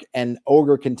orc and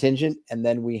ogre contingent, and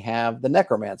then we have the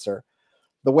necromancer.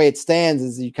 The way it stands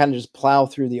is you kind of just plow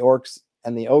through the orcs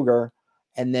and the ogre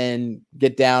and then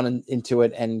get down into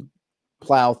it and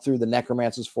plow through the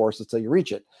necromancer's force until you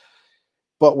reach it.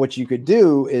 But what you could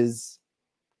do is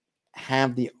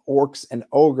have the orcs and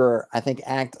ogre, I think,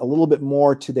 act a little bit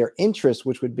more to their interest,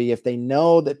 which would be if they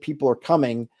know that people are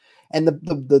coming. And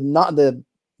the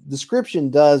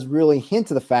description does really hint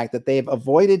to the fact that they've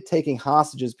avoided taking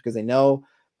hostages because they know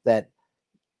that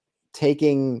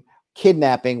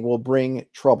kidnapping will bring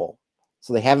trouble.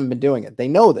 So they haven't been doing it. They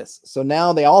know this. So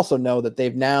now they also know that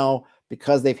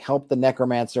because they've helped the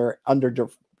necromancer under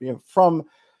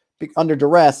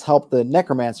duress, help the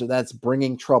necromancer, that's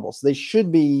bringing trouble. So they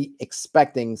should be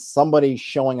expecting somebody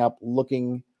showing up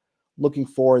looking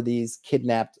for these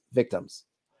kidnapped victims.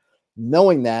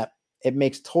 Knowing that, it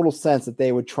makes total sense that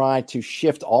they would try to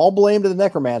shift all blame to the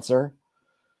necromancer,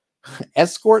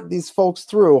 escort these folks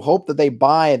through, hope that they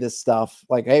buy this stuff.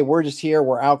 Like, hey, we're just here.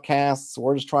 We're outcasts.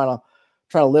 We're just trying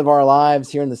to live our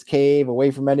lives here in this cave away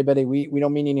from anybody. We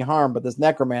don't mean any harm, but this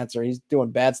necromancer, he's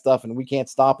doing bad stuff and we can't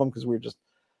stop him because we're just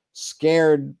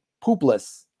scared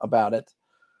poopless about it.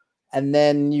 And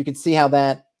then you can see how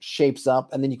that shapes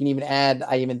up. And then you can even add,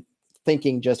 I even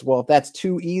thinking just, well, if that's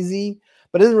too easy,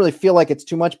 but it doesn't really feel like it's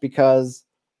too much because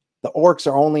the orcs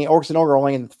and ogre are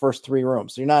only in the first 3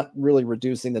 rooms. So you're not really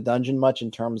reducing the dungeon much in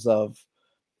terms of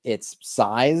its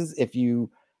size if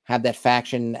you have that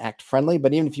faction act friendly.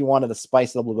 But even if you wanted to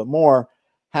spice it a little bit more,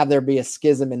 have there be a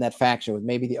schism in that faction with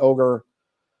maybe the ogre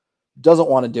doesn't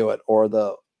want to do it or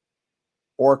the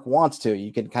orc wants to,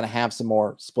 you can kind of have some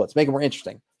more splits, make it more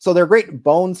interesting. So there are great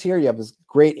bones here. You have this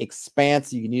great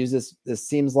expanse. You can use this. This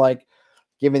seems like,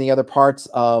 given the other parts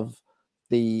of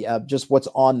the just what's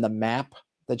on the map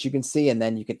that you can see, and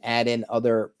then you can add in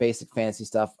other basic fantasy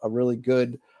stuff, a really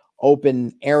good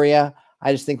open area.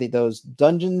 I just think that those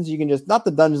dungeons, you can just, not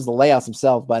the dungeons, the layouts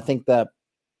themselves, but I think the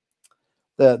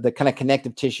kind of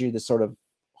connective tissue, the sort of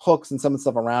hooks and some of the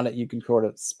stuff around it, you can sort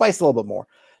of spice a little bit more.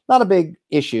 Not a big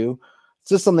issue. It's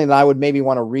just something that I would maybe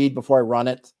want to read before I run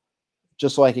it,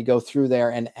 just so I could go through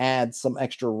there and add some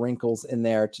extra wrinkles in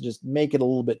there to just make it a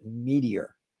little bit meatier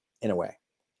in a way.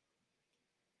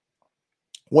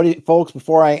 What do you, folks,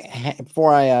 before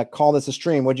I call this a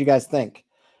stream, what do you guys think?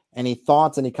 Any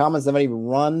thoughts, any comments? Have anybody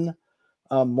run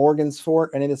Morgansfort,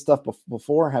 any of this stuff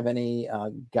before? Have any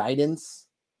guidance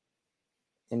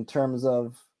in terms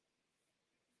of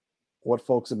what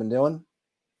folks have been doing?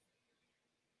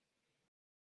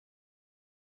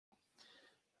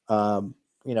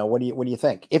 What do you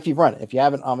think? If you've run it, if you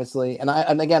haven't, obviously,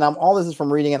 and again, all this is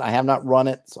from reading it. I have not run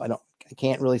it, so I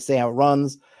can't really say how it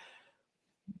runs.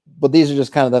 But these are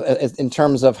just kind of in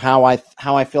terms of how I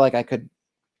feel like I could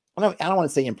I don't want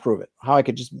to say improve it. How I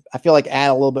could just, I feel like add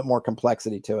a little bit more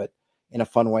complexity to it in a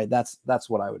fun way. That's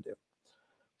what I would do.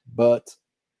 But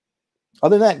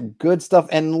other than that, good stuff.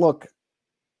 And look,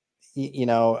 you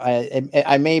know,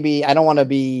 I maybe, I don't want to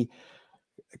be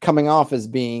coming off as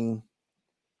being,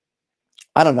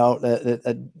 I don't know,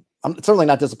 I'm certainly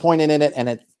not disappointed in it.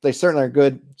 And they certainly are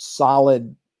good,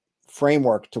 solid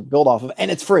framework to build off of, and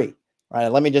it's free, right?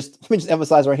 Let me just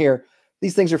emphasize right here,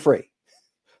 these things are free.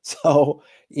 So,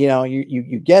 you know,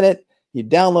 you get it, you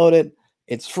download it,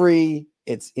 it's free.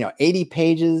 It's, you know, 80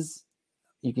 pages.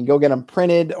 You can go get them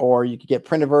printed, or you could get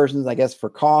printed versions, I guess, for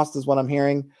cost is what I'm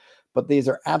hearing. But these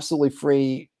are absolutely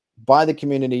free by the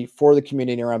community, for the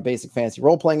community around basic fantasy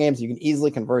role-playing games. You can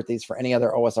easily convert these for any other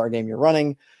OSR game you're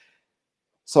running.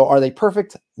 So are they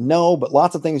perfect? No, but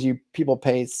lots of things people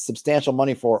pay substantial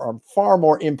money for are far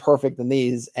more imperfect than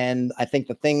these. And I think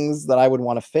the things that I would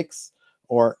want to fix,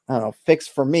 or I don't know, fix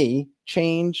for me,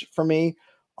 change for me,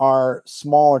 are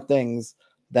smaller things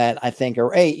that I think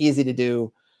are easy to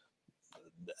do.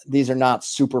 These are not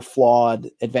super flawed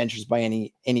adventures by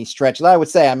any stretch. That I would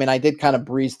say. I mean, I did kind of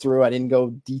breeze through. I didn't go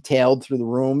detailed through the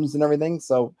rooms and everything.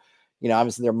 So, you know,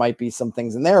 obviously there might be some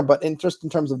things in there, but just in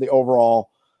terms of the overall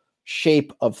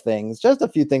shape of things, just a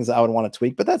few things that I would want to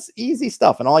tweak. But that's easy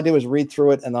stuff, and all I do is read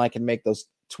through it, and then I can make those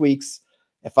tweaks.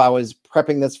 If I was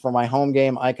prepping this for my home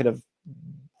game, I could have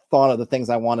thought of the things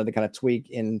I wanted to kind of tweak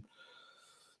in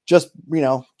just, you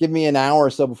know, give me an hour or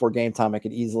so before game time. I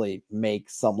could easily make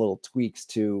some little tweaks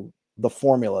to the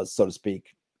formulas, so to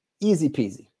speak. Easy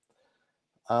peasy.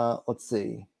 Let's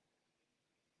see.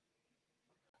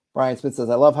 Brian Smith says,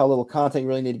 I love how little content you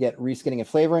really need to get reskinning and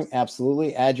flavoring.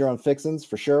 Absolutely. Add your own fixins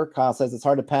for sure. Kyle says it's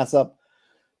hard to pass up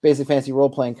basic fantasy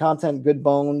role-playing content. Good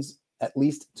bones, at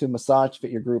least to massage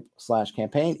fit your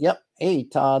group/campaign. Yep. Hey,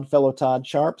 Todd, fellow Todd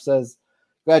Sharp says,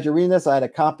 glad you're reading this. I had a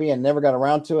copy and never got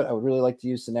around to it. I would really like to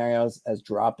use scenarios as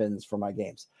drop-ins for my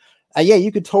games. Yeah,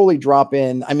 you could totally drop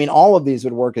in. I mean, all of these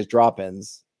would work as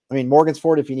drop-ins. I mean,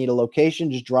 Morgansfort, if you need a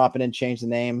location, just drop it in, change the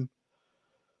name,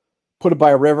 put it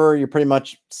by a river. You're pretty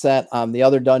much set. The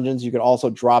other dungeons, you could also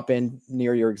drop in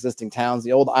near your existing towns.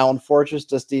 The old island fortress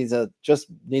just needs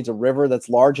a river that's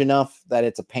large enough that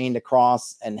it's a pain to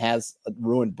cross and has a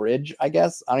ruined bridge, I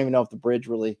guess. I don't even know if the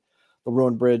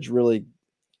ruined bridge really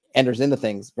enters into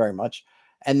things very much.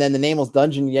 And then the Nameless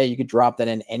Dungeon, yeah, you could drop that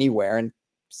in anywhere. And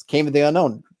Cave of the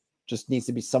Unknown just needs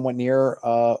to be somewhat near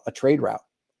a trade route.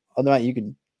 Other than that, you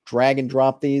can drag and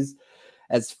drop these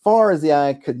as far as the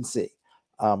eye could see.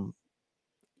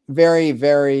 Very,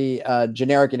 very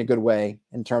generic in a good way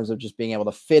in terms of just being able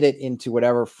to fit it into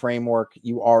whatever framework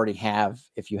you already have.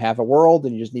 If you have a world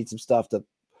and you just need some stuff to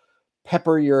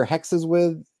pepper your hexes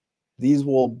with, these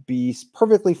will be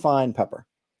perfectly fine pepper.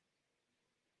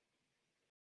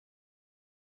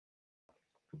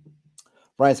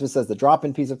 Brian Smith says the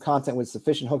drop-in piece of content with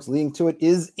sufficient hooks leading to it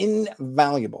is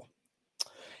invaluable.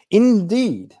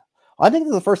 Indeed. I think this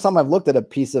is the first time I've looked at a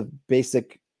piece of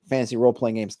basic fantasy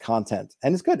role-playing games content,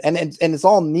 and it's good. And it's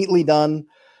all neatly done,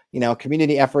 you know,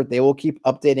 community effort. They will keep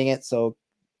updating it. So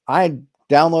I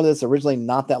downloaded this originally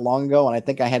not that long ago, and I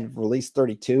think I had released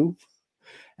 32,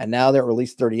 and now they're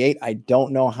released 38. I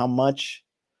don't know how much.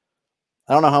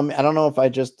 I don't know if I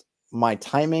just my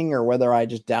timing or whether I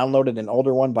just downloaded an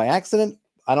older one by accident.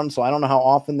 I don't know how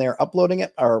often they're uploading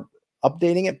it or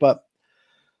updating it, but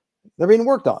they're being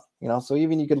worked on, you know. So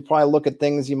even you can probably look at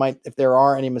things you might, if there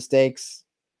are any mistakes,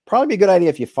 probably be a good idea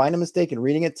if you find a mistake in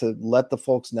reading it to let the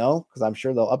folks know, because I'm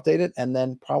sure they'll update it. And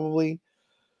then probably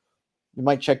you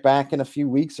might check back in a few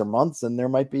weeks or months and there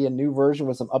might be a new version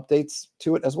with some updates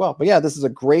to it as well. But yeah, this is a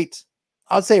great,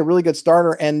 I would say a really good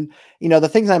starter. And, you know, the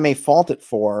things I may fault it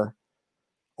for,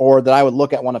 or that I would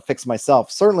look at, want to fix myself,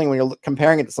 certainly when you're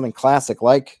comparing it to something classic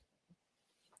like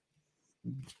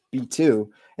B2,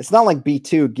 it's not like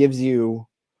B2 gives you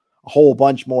a whole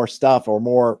bunch more stuff or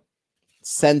more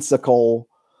sensical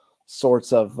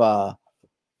sorts of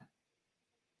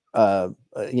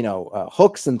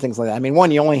hooks and things like that. I mean,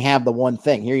 one, you only have the one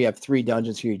thing. Here you have 3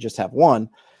 dungeons, here you just have one.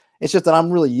 It's just that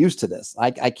I'm really used to this.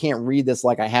 I can't read this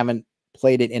like I haven't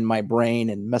played it in my brain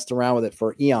and messed around with it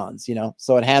for eons, you know.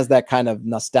 So it has that kind of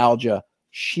nostalgia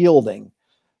shielding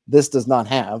this does not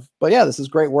have. But yeah, this is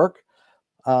great work.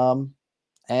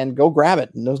 And go grab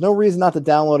it. And there's no reason not to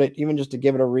download it, even just to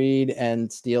give it a read and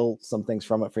steal some things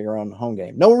from it for your own home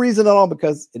game. No reason at all,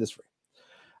 because it is free.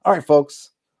 All right, folks.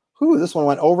 This one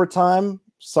went overtime.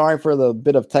 Sorry for the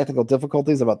bit of technical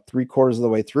difficulties about 3/4 of the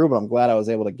way through, but I'm glad I was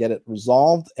able to get it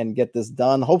resolved and get this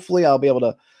done. Hopefully I'll be able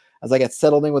to, as I get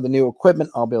settled in with the new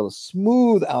equipment, I'll be able to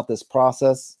smooth out this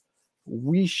process.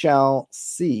 We shall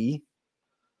see.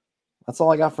 That's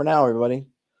all I got for now, everybody.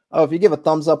 Oh, if you give a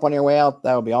thumbs up on your way out,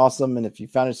 that would be awesome. And if you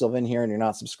found yourself in here and you're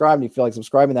not subscribed, and you feel like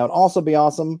subscribing, that would also be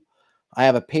awesome. I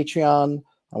have a Patreon.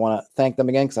 I want to thank them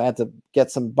again because I had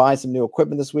to buy some new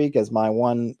equipment this week as my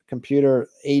one computer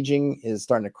aging is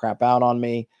starting to crap out on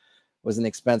me. It was an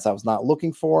expense I was not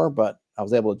looking for, but I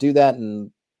was able to do that.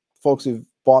 And folks who've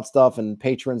bought stuff and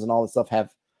patrons and all this stuff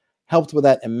have helped with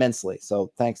that immensely.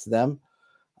 So thanks to them.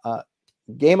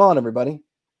 Game on, everybody.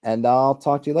 And I'll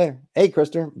talk to you later. Hey,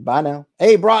 Krister. Bye now.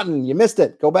 Hey, Broughton, you missed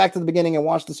it. Go back to the beginning and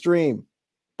watch the stream.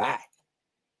 Bye.